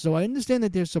adults, so I understand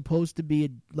that they're supposed to be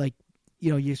like,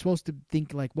 you're supposed to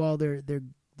think like, well, they're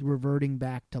reverting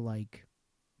back to like,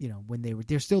 when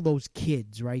they're still those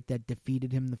kids, right, that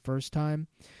defeated him the first time.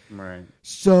 Right.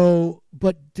 So,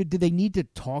 but did they need to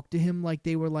talk to him like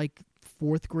they were like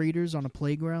fourth graders on a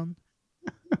playground?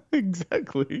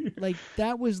 Exactly. Like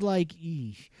that was like,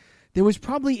 eesh. There was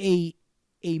probably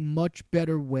a much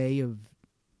better way of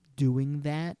doing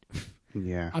that.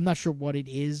 Yeah. I'm not sure what it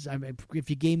is. I mean, if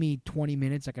you gave me 20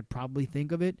 minutes, I could probably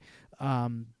think of it.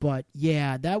 But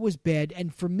yeah, that was bad.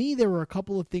 And for me, there were a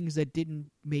couple of things that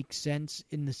didn't make sense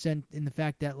in the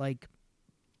fact that like,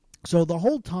 so the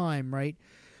whole time, right?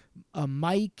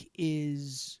 Mike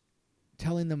is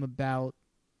telling them about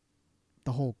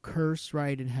the whole curse,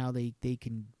 right, and how they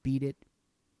can beat it,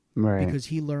 Right. because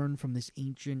he learned from this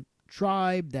ancient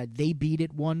tribe that they beat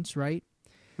it once, right?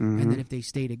 Mm-hmm. And then if they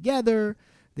stay together,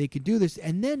 they could do this.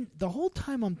 And then the whole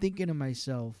time I'm thinking to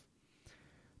myself,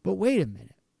 but wait a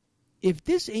minute. If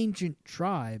this ancient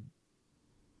tribe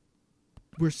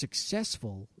were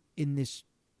successful in this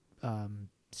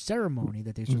ceremony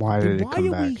that they're why did it why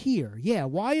come are we back? here? Yeah,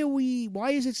 why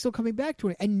is it still coming back to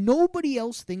it? And nobody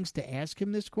else thinks to ask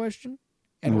him this question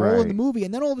at all in the movie.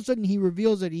 And then all of a sudden he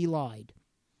reveals that he lied.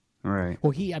 Right.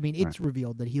 Well, it's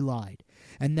revealed that he lied,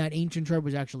 and that ancient tribe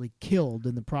was actually killed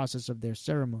in the process of their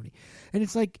ceremony. And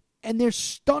it's like, and they're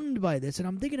stunned by this, and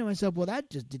I'm thinking to myself, well,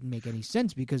 that just didn't make any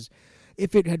sense, because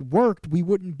if it had worked, we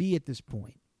wouldn't be at this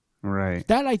point. Right.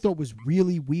 That I thought was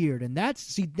really weird, and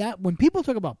that when people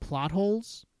talk about plot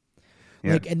holes,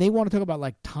 like, and they want to talk about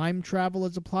like time travel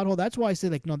as a plot hole, that's why I say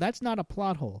like, no, that's not a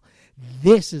plot hole.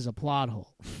 This is a plot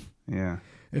hole. Yeah.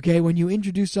 Okay, when you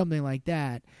introduce something like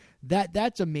that.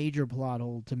 That's a major plot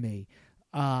hole to me.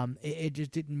 It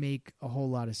just didn't make a whole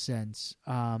lot of sense.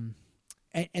 And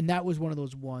that was one of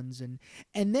those ones. And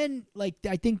then, like,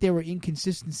 I think there were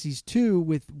inconsistencies, too,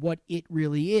 with what it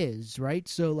really is, right?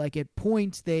 So, like, at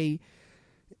points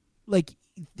like,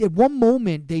 at one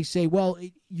moment they say, well,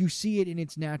 you see it in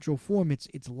its natural form.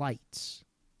 It's lights.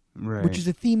 Right. Which is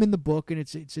a theme in the book, and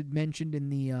it's mentioned in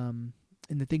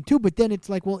the thing, too. But then it's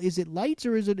like, well, is it lights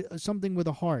or is it something with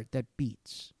a heart that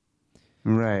beats?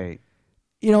 Right.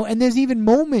 And there's even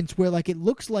moments where like it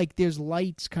looks like there's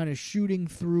lights kind of shooting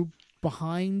through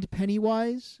behind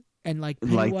Pennywise, and like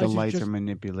Pennywise the lights just, are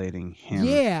manipulating him.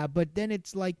 Yeah, but then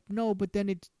it's like no, but then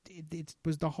it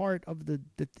was the heart of the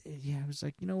yeah. I was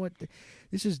like, you know what,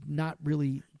 this is not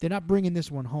really. They're not bringing this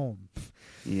one home.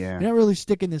 Yeah. They're not really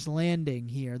sticking this landing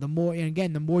here. The more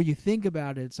you think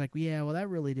about it, it's like, yeah, well, that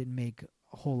really didn't make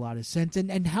a whole lot of sense.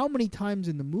 And how many times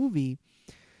in the movie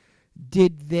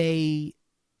did they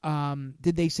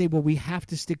say, well, we have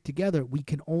to stick together. We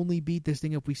can only beat this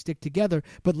thing if we stick together,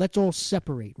 but let's all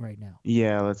separate right now.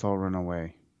 Yeah, let's all run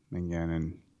away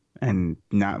again and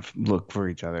not look for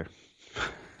each other.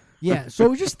 Yeah, so it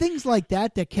was just things like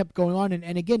that kept going on.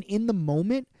 And again, in the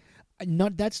moment,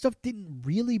 that stuff didn't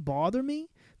really bother me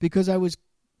because I was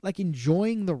like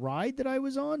enjoying the ride that I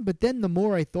was on. But then the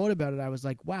more I thought about it, I was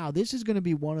like, wow, this is going to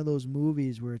be one of those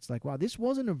movies where it's like, wow, this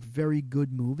wasn't a very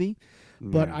good movie.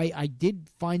 But I did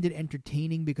find it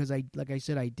entertaining because I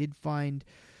did find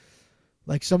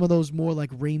like some of those more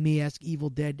like Raimi-esque Evil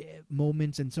Dead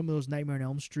moments and some of those Nightmare on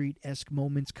Elm Street-esque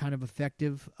moments kind of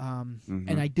effective.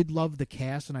 And I did love the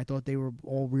cast, and I thought they were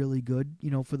all really good,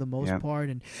 for the most part.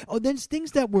 And there's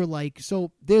things that were like,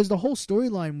 so there's the whole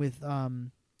storyline with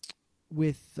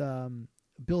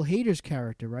Bill Hader's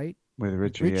character, right?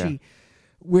 With Richie.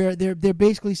 Where they're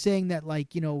basically saying that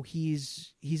like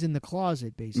he's in the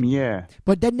closet basically. Yeah.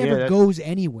 But that never goes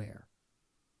anywhere.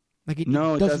 Like it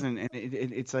doesn't. And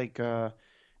it's like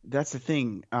that's the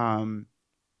thing.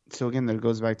 So again, that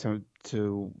goes back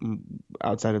to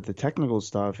outside of the technical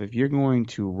stuff. If you're going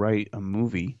to write a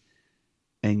movie,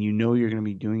 and you're going to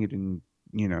be doing it in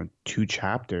 2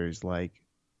 chapters, like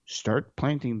start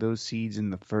planting those seeds in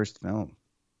the first film,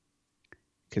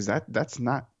 because that's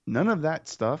not none of that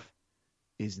stuff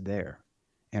is there.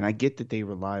 And I get that they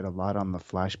relied a lot on the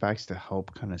flashbacks to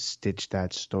help kind of stitch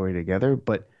that story together,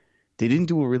 but they didn't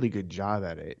do a really good job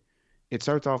at it. It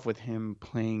starts off with him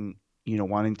playing,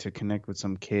 wanting to connect with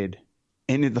some kid.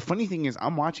 And the funny thing is,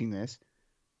 I'm watching this,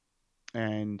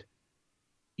 and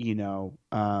you know,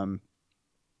 um,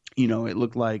 it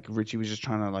looked like Richie was just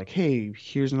trying to like, hey,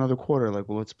 here's another quarter. Like,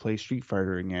 well, let's play Street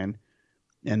Fighter again.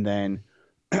 And then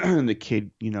the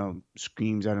kid,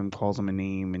 screams at him, calls him a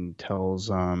name, and tells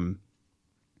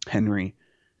Henry,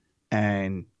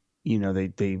 and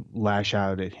they lash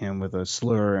out at him with a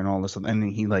slur and all this, and then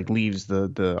he like leaves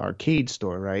the arcade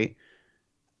store, right?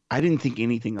 I didn't think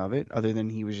anything of it other than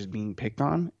he was just being picked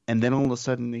on, and then all of a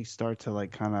sudden they start to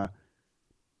like kind of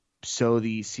sow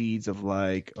these seeds of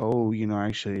like, oh,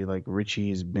 actually like Richie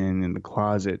has been in the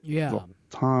closet the Yeah. whole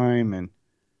time,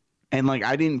 and like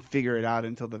I didn't figure it out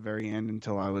until the very end,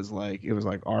 until I was like, it was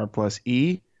like R plus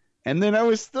E. And then I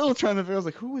was still trying to figure, I was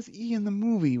like, who was E in the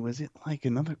movie? Was it like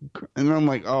another girl? And I'm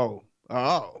like, oh,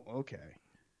 okay.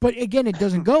 But again, it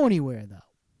doesn't go anywhere though.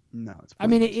 No, it's I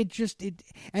mean, pointless. it just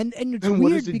and it's And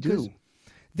what weird does it because do?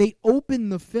 they open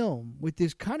the film with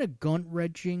this kind of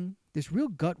this real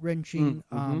gut wrenching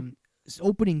Mm-hmm.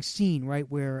 opening scene, right,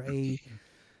 where a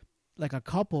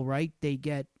couple, right, they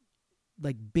get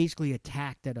like basically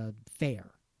attacked at a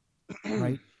fair,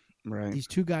 right? Right. These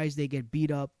two guys, they get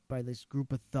beat up by this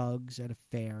group of thugs at a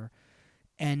fair,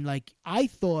 and like I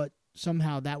thought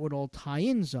somehow that would all tie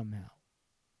in somehow.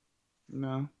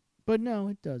 No. But no,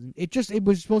 it doesn't. It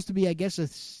was supposed to be, I guess, a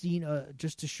scene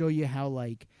just to show you how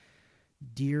like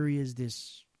Deary is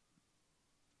this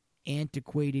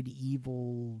antiquated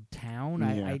evil town.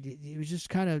 Yeah. It was just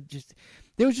kind of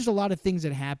there was just a lot of things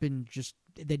that happened just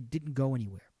that didn't go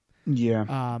anywhere. Yeah.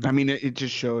 I mean, it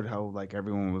just showed how like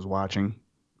everyone was watching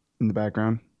in the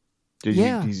background.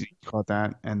 Yeah. You caught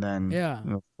that? And then, Yeah.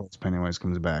 of course, Pennywise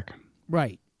comes back.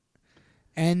 Right.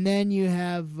 And then you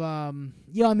have, I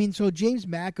mean, so James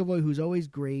McAvoy, who's always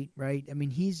great, right? I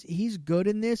mean, he's good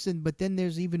in this, but then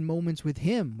there's even moments with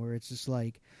him where it's just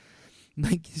like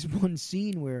this one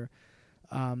scene where,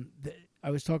 I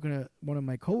was talking to one of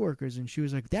my coworkers, and she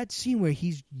was like, that scene where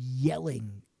he's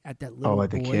yelling at that little boy,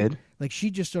 at the kid? like she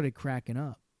just started cracking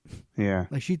up. Yeah.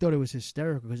 Like she thought it was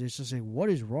hysterical because it's just like, what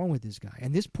is wrong with this guy?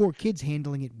 And this poor kid's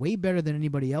handling it way better than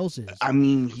anybody else is. I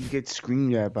mean, he gets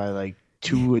screamed at by like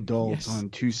two adults Yes. on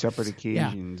two separate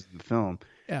occasions in the film.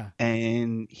 Yeah.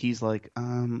 And he's like,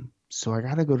 so I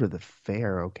gotta go to the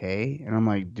fair, okay? And I'm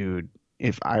like, dude,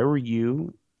 if I were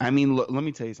you, I mean, let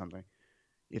me tell you something.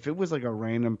 If it was like a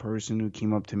random person who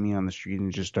came up to me on the street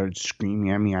and just started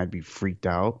screaming at me, I'd be freaked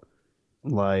out.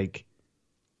 Like,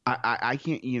 I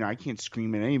can't, I can't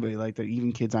scream at anybody like that,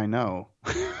 even kids I know.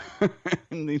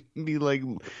 And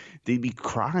they'd be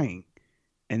crying.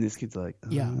 And this kid's like,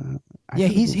 Yeah. I Yeah,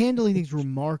 gotta he's go." handling things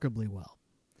remarkably well.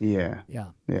 Yeah. Yeah.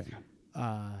 Yeah.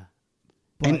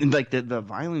 But, And like the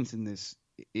violence in this,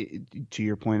 to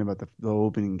your point about the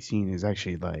opening scene, is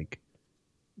actually like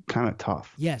kind of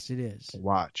tough yes, it is. to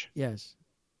watch. Yes.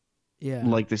 Yeah.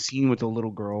 Like the scene with the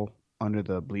little girl under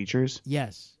the bleachers.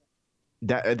 Yes.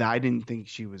 That I didn't think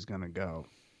she was gonna go,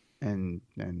 and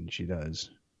she does.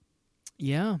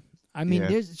 Yeah. I mean,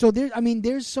 Yeah.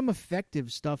 there's some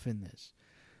effective stuff in this.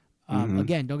 Mhm.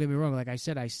 Again, don't get me wrong. Like I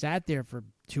said, I sat there for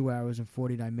 2 hours and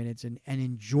 49 minutes and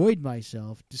enjoyed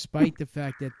myself, despite the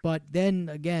fact that. But then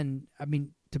again, I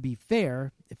mean, to be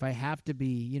fair, if I have to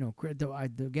be,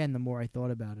 again, the more I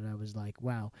thought about it, I was like,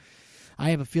 wow. I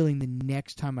have a feeling the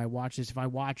next time I watch this, if I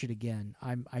watch it again,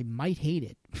 I might hate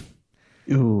it.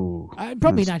 Ooh. I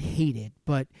probably not hate it,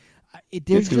 but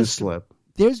It's gonna slip.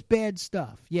 There's bad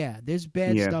stuff. Yeah, there's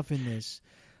bad Yeah. stuff in this.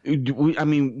 I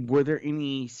mean, were there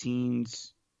any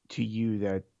scenes to you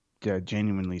that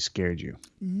genuinely scared you?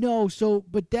 No,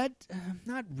 but that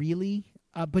not really.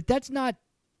 But that's not.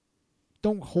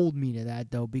 Don't hold me to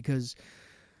that though, because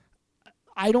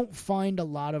I don't find a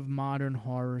lot of modern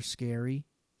horror scary.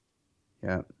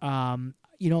 Yeah.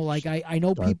 Like I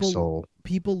know Dark Soul.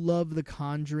 people love the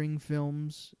Conjuring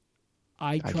films.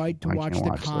 I tried to watch can't The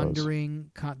watch those.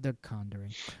 Conjuring. The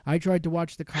Conjuring. I tried to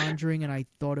watch The Conjuring, and I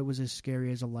thought it was as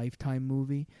scary as a Lifetime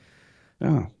movie.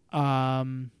 Oh,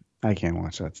 Um, I can't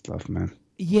watch that stuff, man.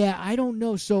 yeah, I don't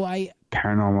know. So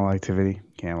Paranormal Activity,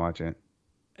 can't watch it.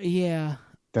 yeah,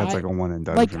 That's like a one and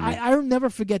done like for me. I'll never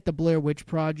forget the Blair Witch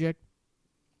Project.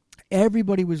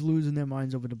 everybody was losing their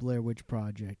minds over the Blair Witch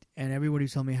Project, and everybody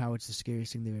was telling me how it's the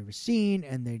scariest thing they've ever seen,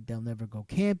 and they'll never go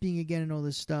camping again and all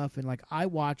this stuff. And like I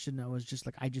watched it, and I was just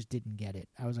like, I just didn't get it.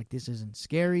 I was like, this isn't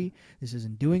scary. This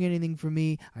isn't doing anything for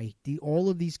me. All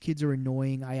of these kids are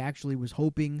annoying. I actually was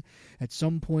hoping at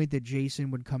some point that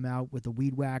Jason would come out with a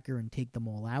weed whacker and take them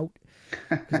all out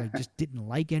because I just didn't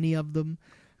like any of them.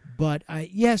 But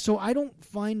so I don't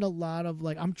find a lot of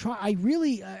like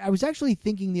I was actually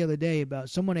thinking the other day about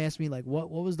someone asked me like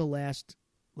what was the last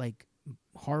like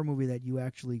horror movie that you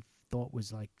actually thought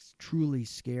was like truly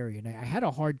scary, and I had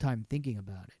a hard time thinking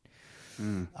about it.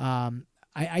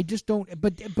 I just don't,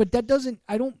 but that doesn't,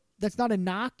 I don't, that's not a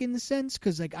knock in the sense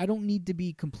because like I don't need to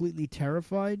be completely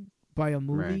terrified by a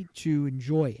movie to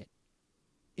enjoy it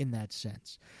in that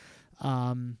sense.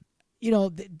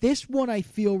 This one I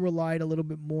feel relied a little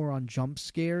bit more on jump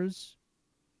scares.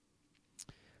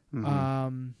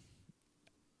 Mm-hmm.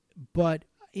 But,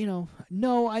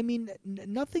 no, I mean,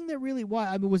 nothing that really, why?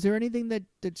 I mean, was there anything that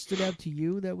stood out to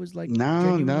you that was like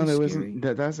No, there scary? wasn't.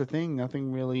 That's the thing.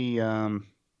 Nothing really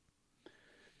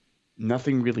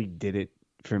did it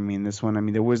for me in this one. I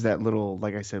mean, there was that little,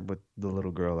 like I said, with the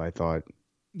little girl. I thought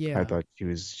she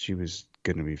was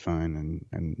gonna be fine,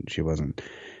 and she wasn't.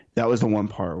 That was the one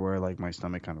part where like my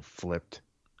stomach kind of flipped.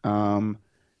 I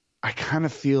kind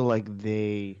of feel like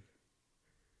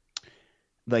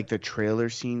like the trailer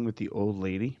scene with the old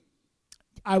lady.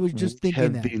 I was just thinking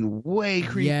have that been way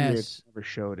creepier. Yes. If never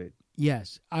showed it.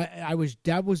 Yes, I was.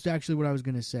 That was actually what I was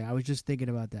going to say. I was just thinking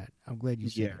about that. I'm glad you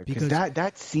said it because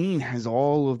that scene has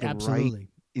all of the right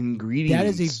ingredients. That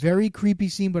is a very creepy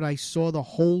scene, but I saw the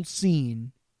whole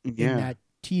scene in that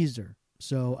teaser.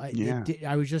 So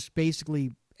I was just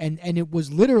basically. And it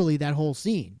was literally that whole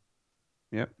scene.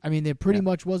 Yep. I mean, there pretty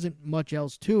much wasn't much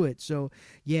else to it. So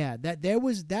yeah, that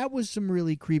was some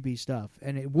really creepy stuff,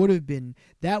 and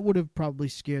that would have probably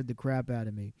scared the crap out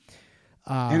of me.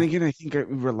 And again, I think I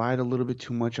relied a little bit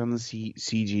too much on the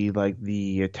CG, like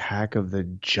the attack of the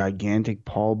gigantic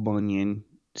Paul Bunyan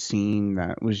scene.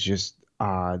 That was just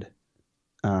odd.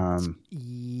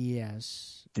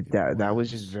 Yes. That was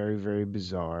just very, very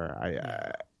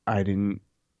bizarre.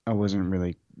 I wasn't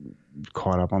really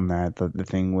caught up on that. The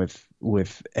thing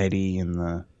with Eddie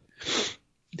and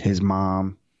his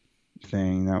mom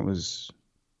thing, that was.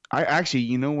 I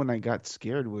actually, when I got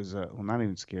scared was not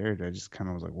even scared. I just kind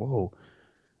of was like, whoa.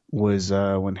 Was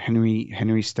when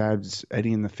Henry stabs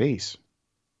Eddie in the face.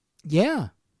 Yeah.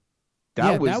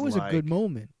 That was like, a good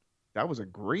moment. That was a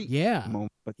great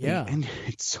moment, but they ended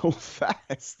it so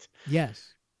fast.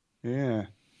 Yes. Yeah.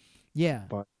 Yeah.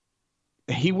 But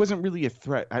he wasn't really a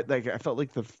threat. I felt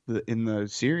like in the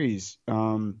series,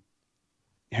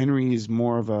 Henry is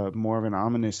more of an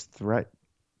ominous threat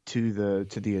to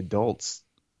the adults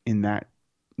in that.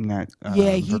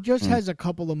 He just has a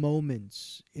couple of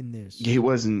moments in this. He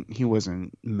wasn't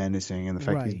menacing, and the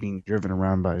fact he's being driven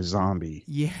around by a zombie.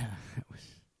 Yeah,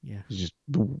 it's just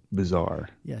bizarre.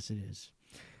 Yes, it is.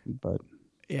 But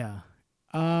yeah.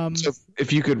 So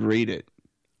if you could rate it,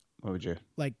 what would you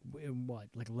like? What,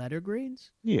 like letter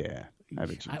grades? Yeah.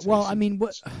 I mean,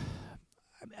 what?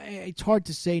 It's hard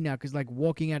to say now because, like,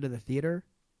 walking out of the theater,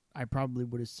 I probably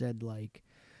would have said like.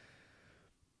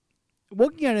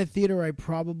 Walking out of the theater, I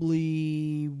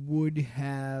probably would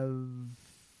have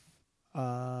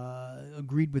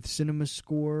agreed with Cinema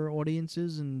Score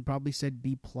audiences and probably said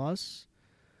B+.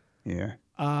 Yeah.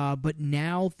 But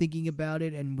now thinking about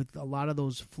it, and with a lot of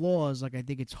those flaws, like I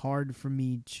think it's hard for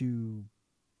me to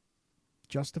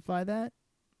justify that.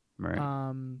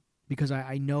 Right. Because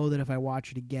I know that if I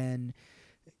watch it again,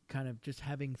 kind of just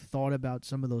having thought about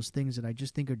some of those things that I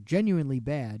just think are genuinely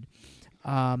bad.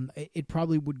 It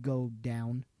probably would go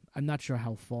down. I'm not sure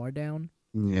how far down.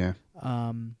 Yeah.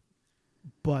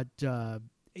 But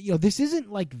this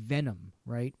isn't like Venom,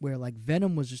 right? Where like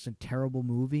Venom was just a terrible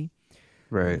movie,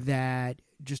 right? That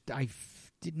just I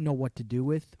didn't know what to do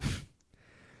with.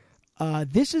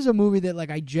 This is a movie that like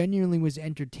I genuinely was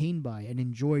entertained by and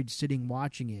enjoyed sitting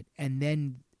watching it, and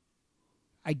then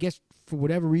I guess for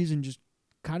whatever reason just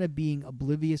kind of being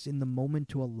oblivious in the moment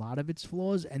to a lot of its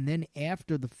flaws, and then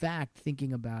after the fact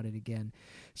thinking about it again,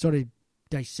 sort of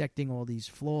dissecting all these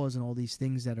flaws and all these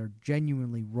things that are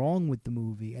genuinely wrong with the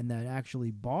movie and that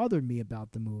actually bothered me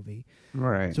about the movie.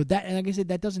 Right. So that, and like I said,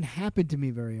 that doesn't happen to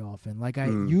me very often. Like I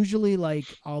usually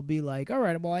I'll be like, all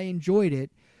right, well, I enjoyed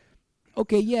it.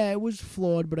 Okay, yeah, it was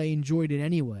flawed, but I enjoyed it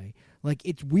anyway. Like,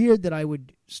 it's weird that I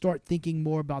would start thinking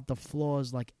more about the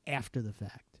flaws like after the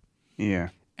fact. Yeah.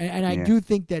 And I do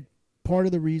think that part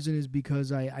of the reason is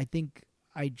because I think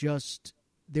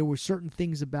there were certain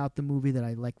things about the movie that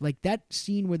I like that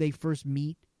scene where they first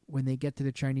meet when they get to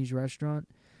the Chinese restaurant.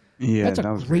 Yeah, That's a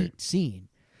that was great great. scene.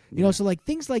 Yeah. So like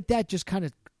things like that just kind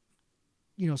of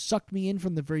sucked me in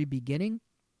from the very beginning.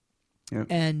 Yep.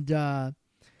 And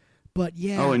but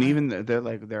yeah, Oh, and even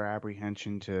their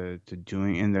apprehension to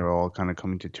doing, and they're all kind of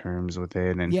coming to terms with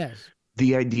it, and yes,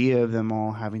 the idea of them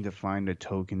all having to find a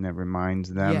token that reminds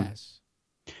them. yes,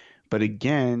 But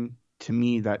again, to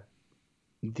me, that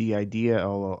the idea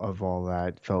of all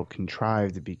that felt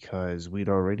contrived because we'd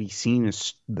already seen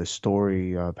the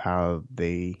story of how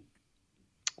they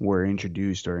were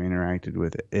introduced or interacted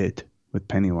with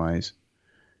Pennywise,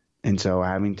 and so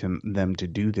having them to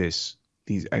do these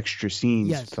extra scenes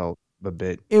yes. felt a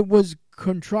bit It was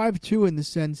contrived too, in the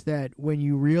sense that when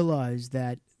you realize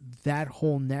that that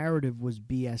whole narrative was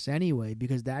BS anyway,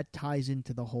 because that ties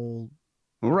into the whole.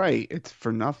 right. It's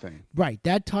for nothing. Right,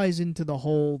 that ties into the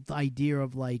whole idea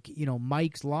of like,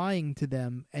 Mike's lying to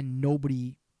them and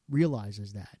nobody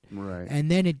realizes that. Right.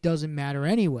 And then it doesn't matter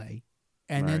anyway.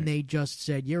 And then Right. they just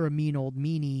said, "You're a mean old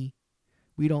meanie.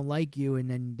 We don't like you," and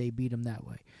then they beat him that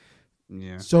way.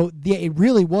 Yeah. So it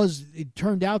really was. It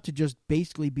turned out to just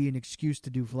basically be an excuse to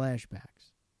do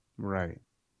flashbacks. Right.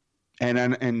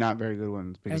 And not very good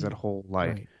ones because And that whole like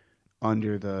right,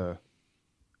 under the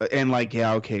and like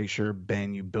yeah, okay, sure,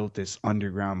 Ben, you built this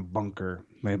underground bunker.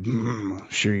 Like,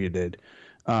 sure you did.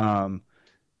 Um,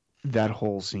 that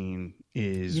whole scene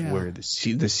is yeah. where the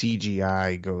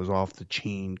CGI goes off the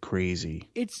chain crazy.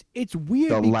 It's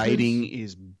weird. The because lighting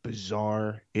is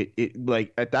bizarre. It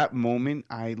like at that moment,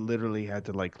 I literally had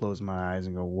to like close my eyes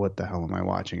and go, "What the hell am I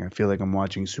watching?" I feel like I'm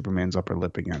watching Superman's upper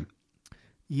lip again.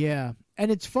 Yeah,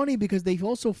 and it's funny because they've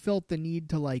also felt the need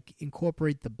to like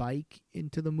incorporate the bike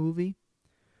into the movie,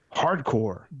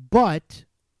 Hardcore. but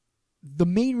the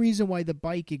main reason why the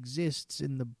bike exists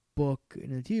in the book in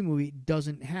the TV movie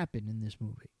doesn't happen in this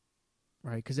movie,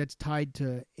 right? Because that's tied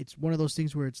to, it's one of those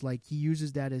things where it's like he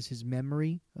uses that as his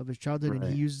memory of his childhood, and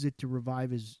Right. he uses it to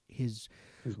revive his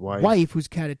His wife. wife, who's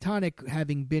catatonic,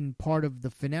 having been part of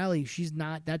the finale. She's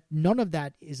not that. None of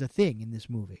that is a thing in this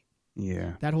movie.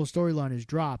 Yeah. That whole storyline is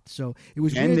dropped. So it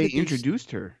was And weird they that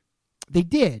introduced her. They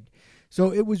did.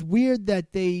 So it was weird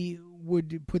that they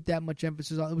would put that much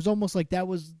emphasis on. It was almost like that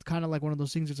was kind of like one of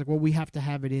those things. It's like, well, we have to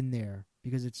have it in there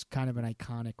because it's kind of an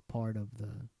iconic part of the.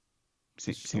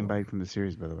 Same bike from the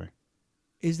series, by the way.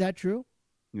 Is that true?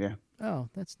 Yeah. Oh,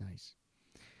 that's nice.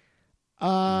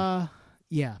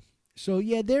 Yeah. So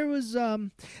yeah, there was.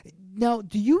 Now,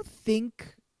 do you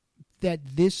think that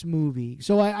this movie?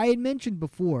 So I had mentioned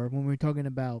before when we were talking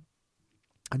about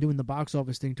doing the box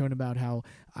office thing, talking about how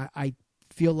I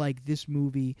feel like this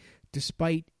movie,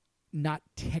 despite not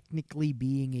technically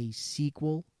being a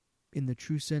sequel in the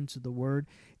true sense of the word,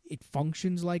 it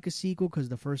functions like a sequel because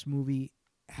the first movie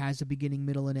has a beginning,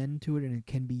 middle, and end to it, and it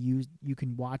can be used. You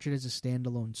can watch it as a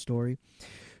standalone story.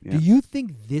 Yeah. Do you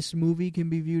think this movie can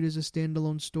be viewed as a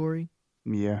standalone story?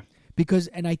 Yeah. Because,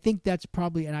 and I think that's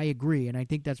probably, and I agree, and I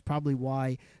think that's probably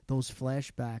why those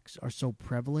flashbacks are so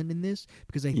prevalent in this,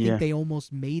 because I think Yeah. they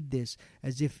almost made this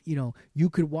as if, you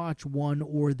could watch one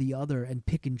or the other and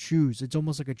pick and choose. It's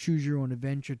almost like a choose your own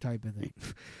adventure type of thing.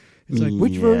 It's like,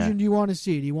 which Yeah. version do you want to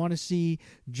see? Do you want to see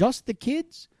just the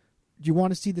kids? Do you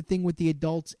want to see the thing with the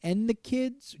adults and the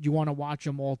kids? Do you want to watch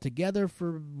them all together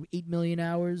for 8 million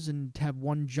hours and have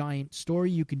one giant story?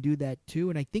 You can do that too.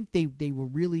 And I think they were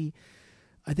really,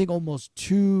 I think, almost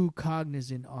too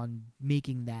cognizant on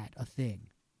making that a thing.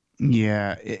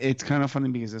 Yeah. It's kind of funny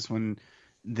because this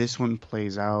one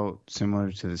plays out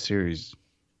similar to the series,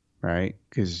 right?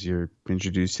 Because you're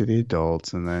introduced to the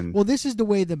adults, and then Well, this is the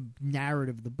way the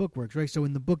narrative of the book works, right? So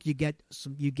in the book, you get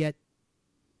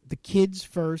the kids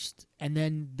first, and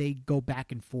then they go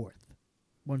back and forth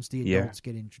once the Yeah. adults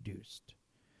get introduced.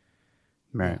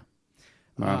 right.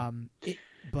 Yeah. Wow.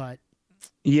 But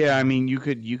Yeah, I mean, you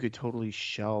could totally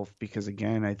shelf because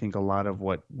again, I think a lot of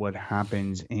what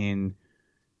happens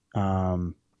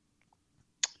um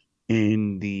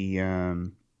in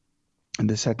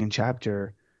the second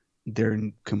chapter, they're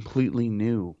completely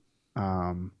new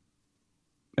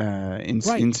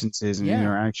Right. instances and Yeah.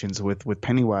 interactions with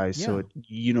Pennywise, so Yeah.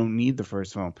 you don't need the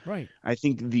first film. Right. I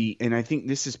think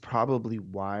this is probably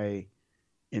why,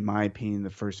 in my opinion, the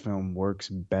first film works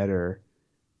better,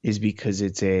 is because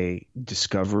it's a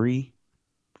discovery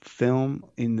film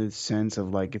in the sense of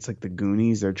like it's like the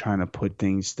Goonies. They're trying to put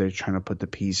the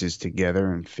pieces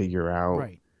together and figure out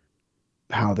Right.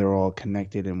 how they're all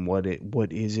connected and what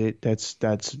is it that's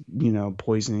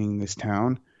poisoning this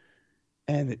town.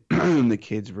 And the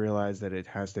kids realize that it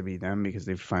has to be them because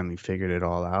they've finally figured it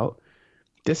all out.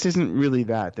 This isn't really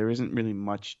that. There isn't really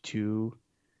much to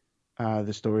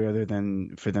the story other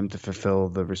than for them to fulfill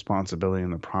the responsibility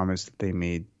and the promise that they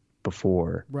made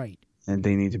before, Right. and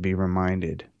they need to be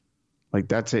reminded. Like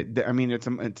that's it. I mean, it's a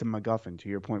MacGuffin. To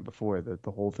your point before, that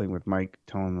the whole thing with Mike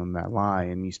telling them that lie,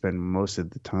 and you spend most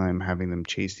of the time having them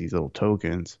chase these little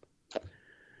tokens.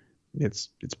 It's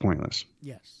pointless.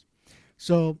 Yes.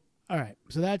 So, all right.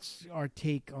 So that's our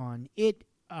take on it.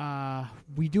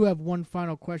 We do have one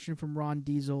final question from Ron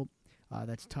Diesel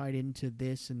that's tied into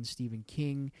this and Stephen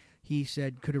King. He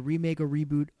said, could a remake or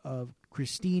reboot of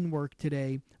Christine work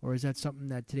today, or is that something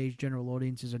that today's general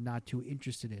audiences are not too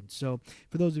interested in? So,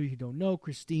 for those of you who don't know,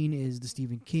 Christine is the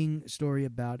Stephen King story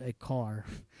about a car,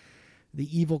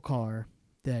 the evil car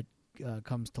that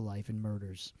comes to life and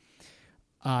murders.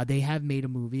 They have made a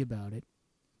movie about it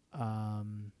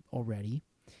already.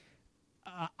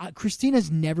 Christine has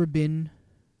never been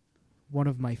one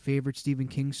of my favorite Stephen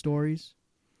King stories.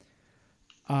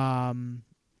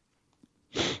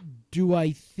 Do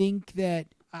I think that?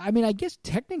 I mean, I guess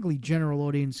technically general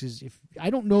audiences. I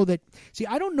don't know that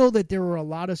there are a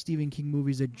lot of Stephen King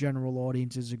movies that general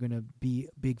audiences are going to be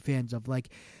big fans of. Like,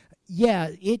 yeah,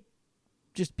 it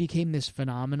just became this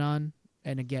phenomenon.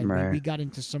 And again, Right. we got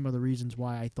into some of the reasons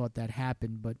why I thought that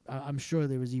happened, but I'm sure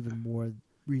there was even more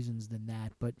reasons than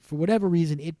that. But for whatever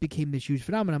reason, it became this huge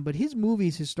phenomenon. But his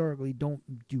movies historically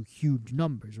don't do huge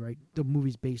numbers, right? The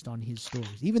movies based on his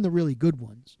stories, even the really good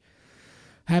ones,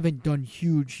 haven't done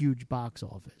huge box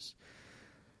office.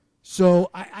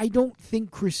 So I don't think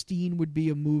Christine would be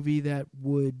a movie that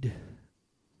would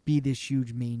be this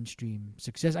huge mainstream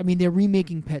success. I mean, they're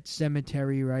remaking Pet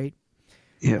Sematary, right?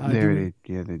 Yeah, they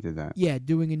did that. Yeah,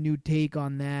 doing a new take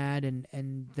on that,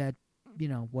 and that,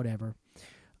 whatever.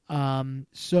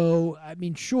 So I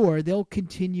mean, sure, they'll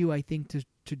continue. I think to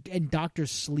and Doctor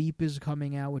Sleep is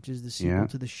coming out, which is the sequel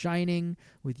to The Shining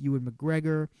with Ewan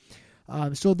McGregor.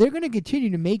 So they're going to continue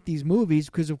to make these movies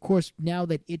because, of course, now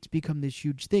that it's become this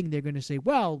huge thing, they're going to say,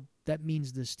 well, that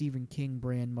means the Stephen King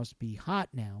brand must be hot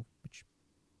now, which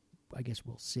I guess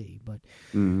we'll see. But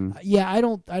yeah, I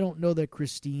don't know that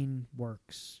Christine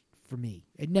works for me.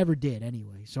 It never did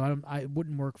anyway, so it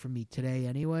wouldn't work for me today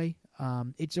anyway.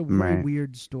 It's a very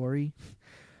weird story,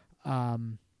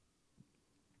 and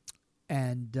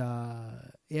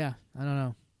yeah, I don't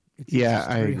know. It's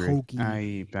I agree. Hokey.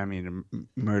 I mean,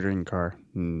 a murdering car.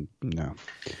 No,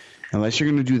 unless you're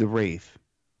gonna do the Wraith,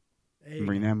 and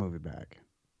bring that movie back.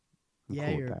 I'm cool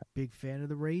you're with a that. big fan of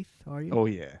the Wraith, are you? Oh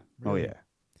yeah, Really? oh yeah,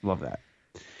 love that.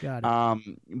 Got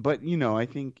it. But I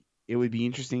think it would be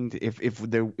interesting to, if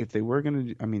they were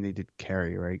gonna. I mean, they did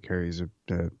Carrie, right? Carrie's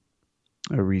a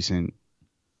recent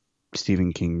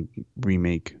Stephen King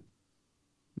remake.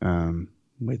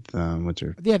 With what's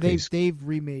her? Yeah, they've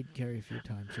remade Carrie a few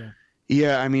times. Yeah.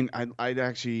 Yeah, I mean, I'd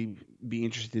actually be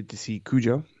interested to see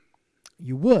Cujo.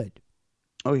 You would?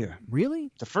 Oh yeah,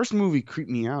 really? The first movie creeped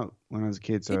me out when I was a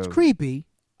kid. So it's creepy.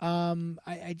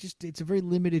 I just it's a very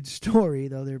limited story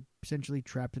though. They're essentially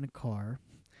trapped in a car.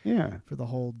 Yeah. For the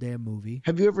whole damn movie.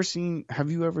 Have you ever seen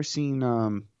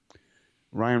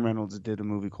Ryan Reynolds did a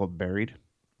movie called Buried?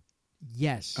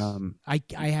 Yes.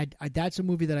 That's a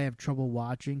movie that I have trouble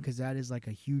watching because that is like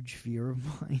a huge fear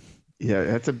of mine. Yeah,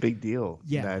 that's a big deal.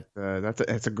 Yeah.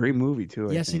 That's a great movie too.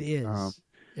 I yes, think. It is.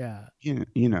 Yeah.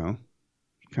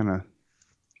 Kind of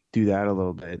do that a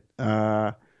little bit.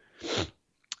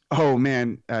 Oh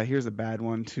man, here's a bad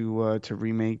one to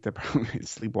remake. The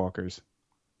Sleepwalkers.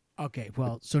 Okay,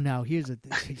 well, so now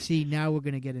see, now we're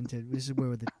gonna get into this is where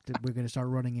we're gonna start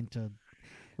running into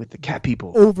with the cat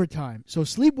people overtime. So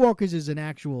Sleepwalkers is an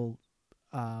actual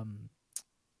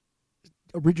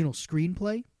original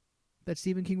screenplay that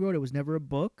Stephen King wrote. It was never a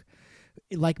book,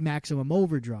 like Maximum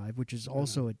Overdrive, which is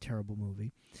also a terrible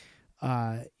movie.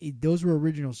 Those were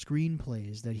original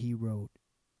screenplays that he wrote.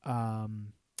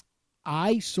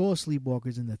 I saw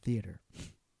Sleepwalkers in the theater.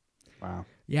 Wow.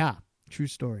 Yeah, true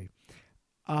story.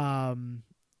 That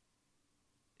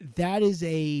is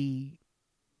a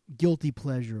guilty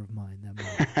pleasure of mine. That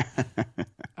movie.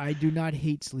 I do not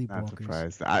hate Sleepwalkers. Not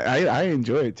surprised. I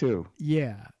enjoy it too.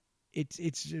 Yeah, it's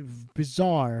a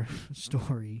bizarre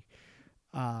story.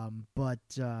 But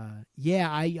yeah,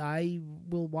 I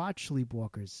will watch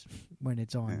Sleepwalkers when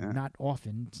it's on. Yeah. Not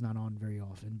often. It's not on very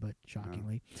often, but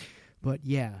shockingly. No. But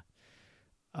yeah.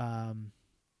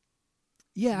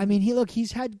 Yeah, I mean,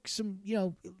 he's had some,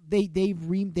 they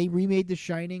remade The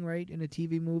Shining, right, in a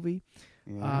TV movie.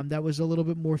 Yeah. That was a little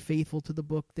bit more faithful to the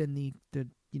book than the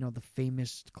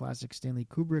famous classic Stanley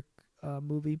Kubrick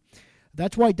movie.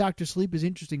 That's why Dr. Sleep is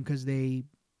interesting, because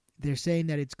they're saying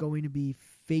that it's going to be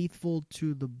faithful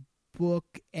to the book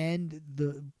and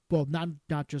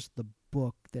not just the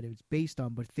book that it was based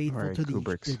on, but faithful Right, to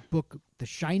Kubrick's. the book, the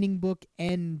Shining book,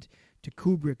 and to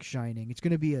Kubrick's Shining. It's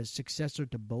going to be a successor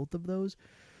to both of those.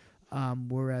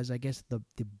 Whereas I guess the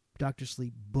Doctor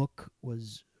Sleep book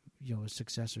was, a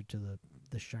successor to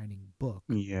the Shining book,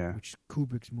 Yeah. which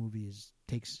Kubrick's movie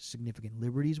takes significant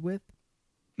liberties with.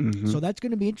 Mm-hmm. So that's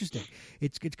going to be interesting.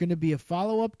 It's going to be a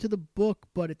follow up to the book,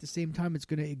 but at the same time, it's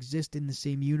going to exist in the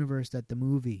same universe that the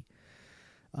movie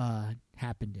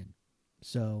happened in.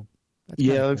 So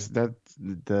that's that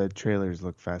the trailers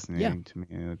look fascinating to me.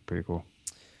 They look pretty cool.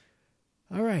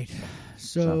 All right,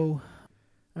 so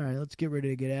all right, let's get ready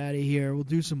to get out of here. We'll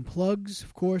do some plugs,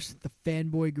 of course.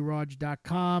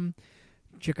 thefanboygarage.com.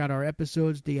 Check out our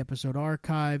episodes, the episode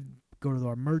archive. Go to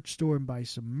our merch store and buy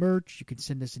some merch. You can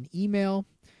send us an email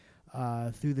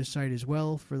through the site as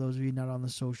well, for those of you not on the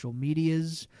social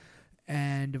medias.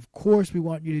 And, of course, we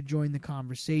want you to join the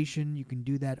conversation. You can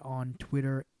do that on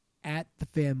Twitter at The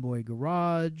Fanboy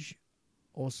Garage,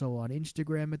 also on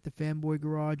Instagram at The Fanboy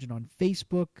Garage, and on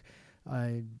Facebook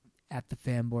at The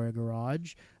Fanboy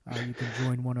Garage. You can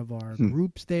join one of our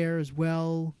groups there as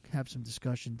well, have some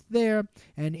discussions there.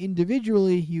 And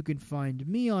individually, you can find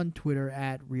me on Twitter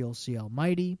at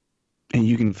RealCLMighty. And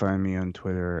you can find me on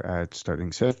Twitter at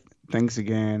Starting Seth. Thanks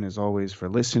again, as always, for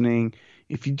listening.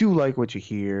 If you do like what you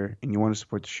hear and you want to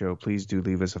support the show, please do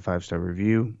leave us a 5-star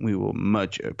review. We will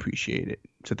much appreciate it.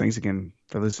 So thanks again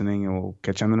for listening, and we'll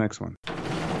catch you on the next one.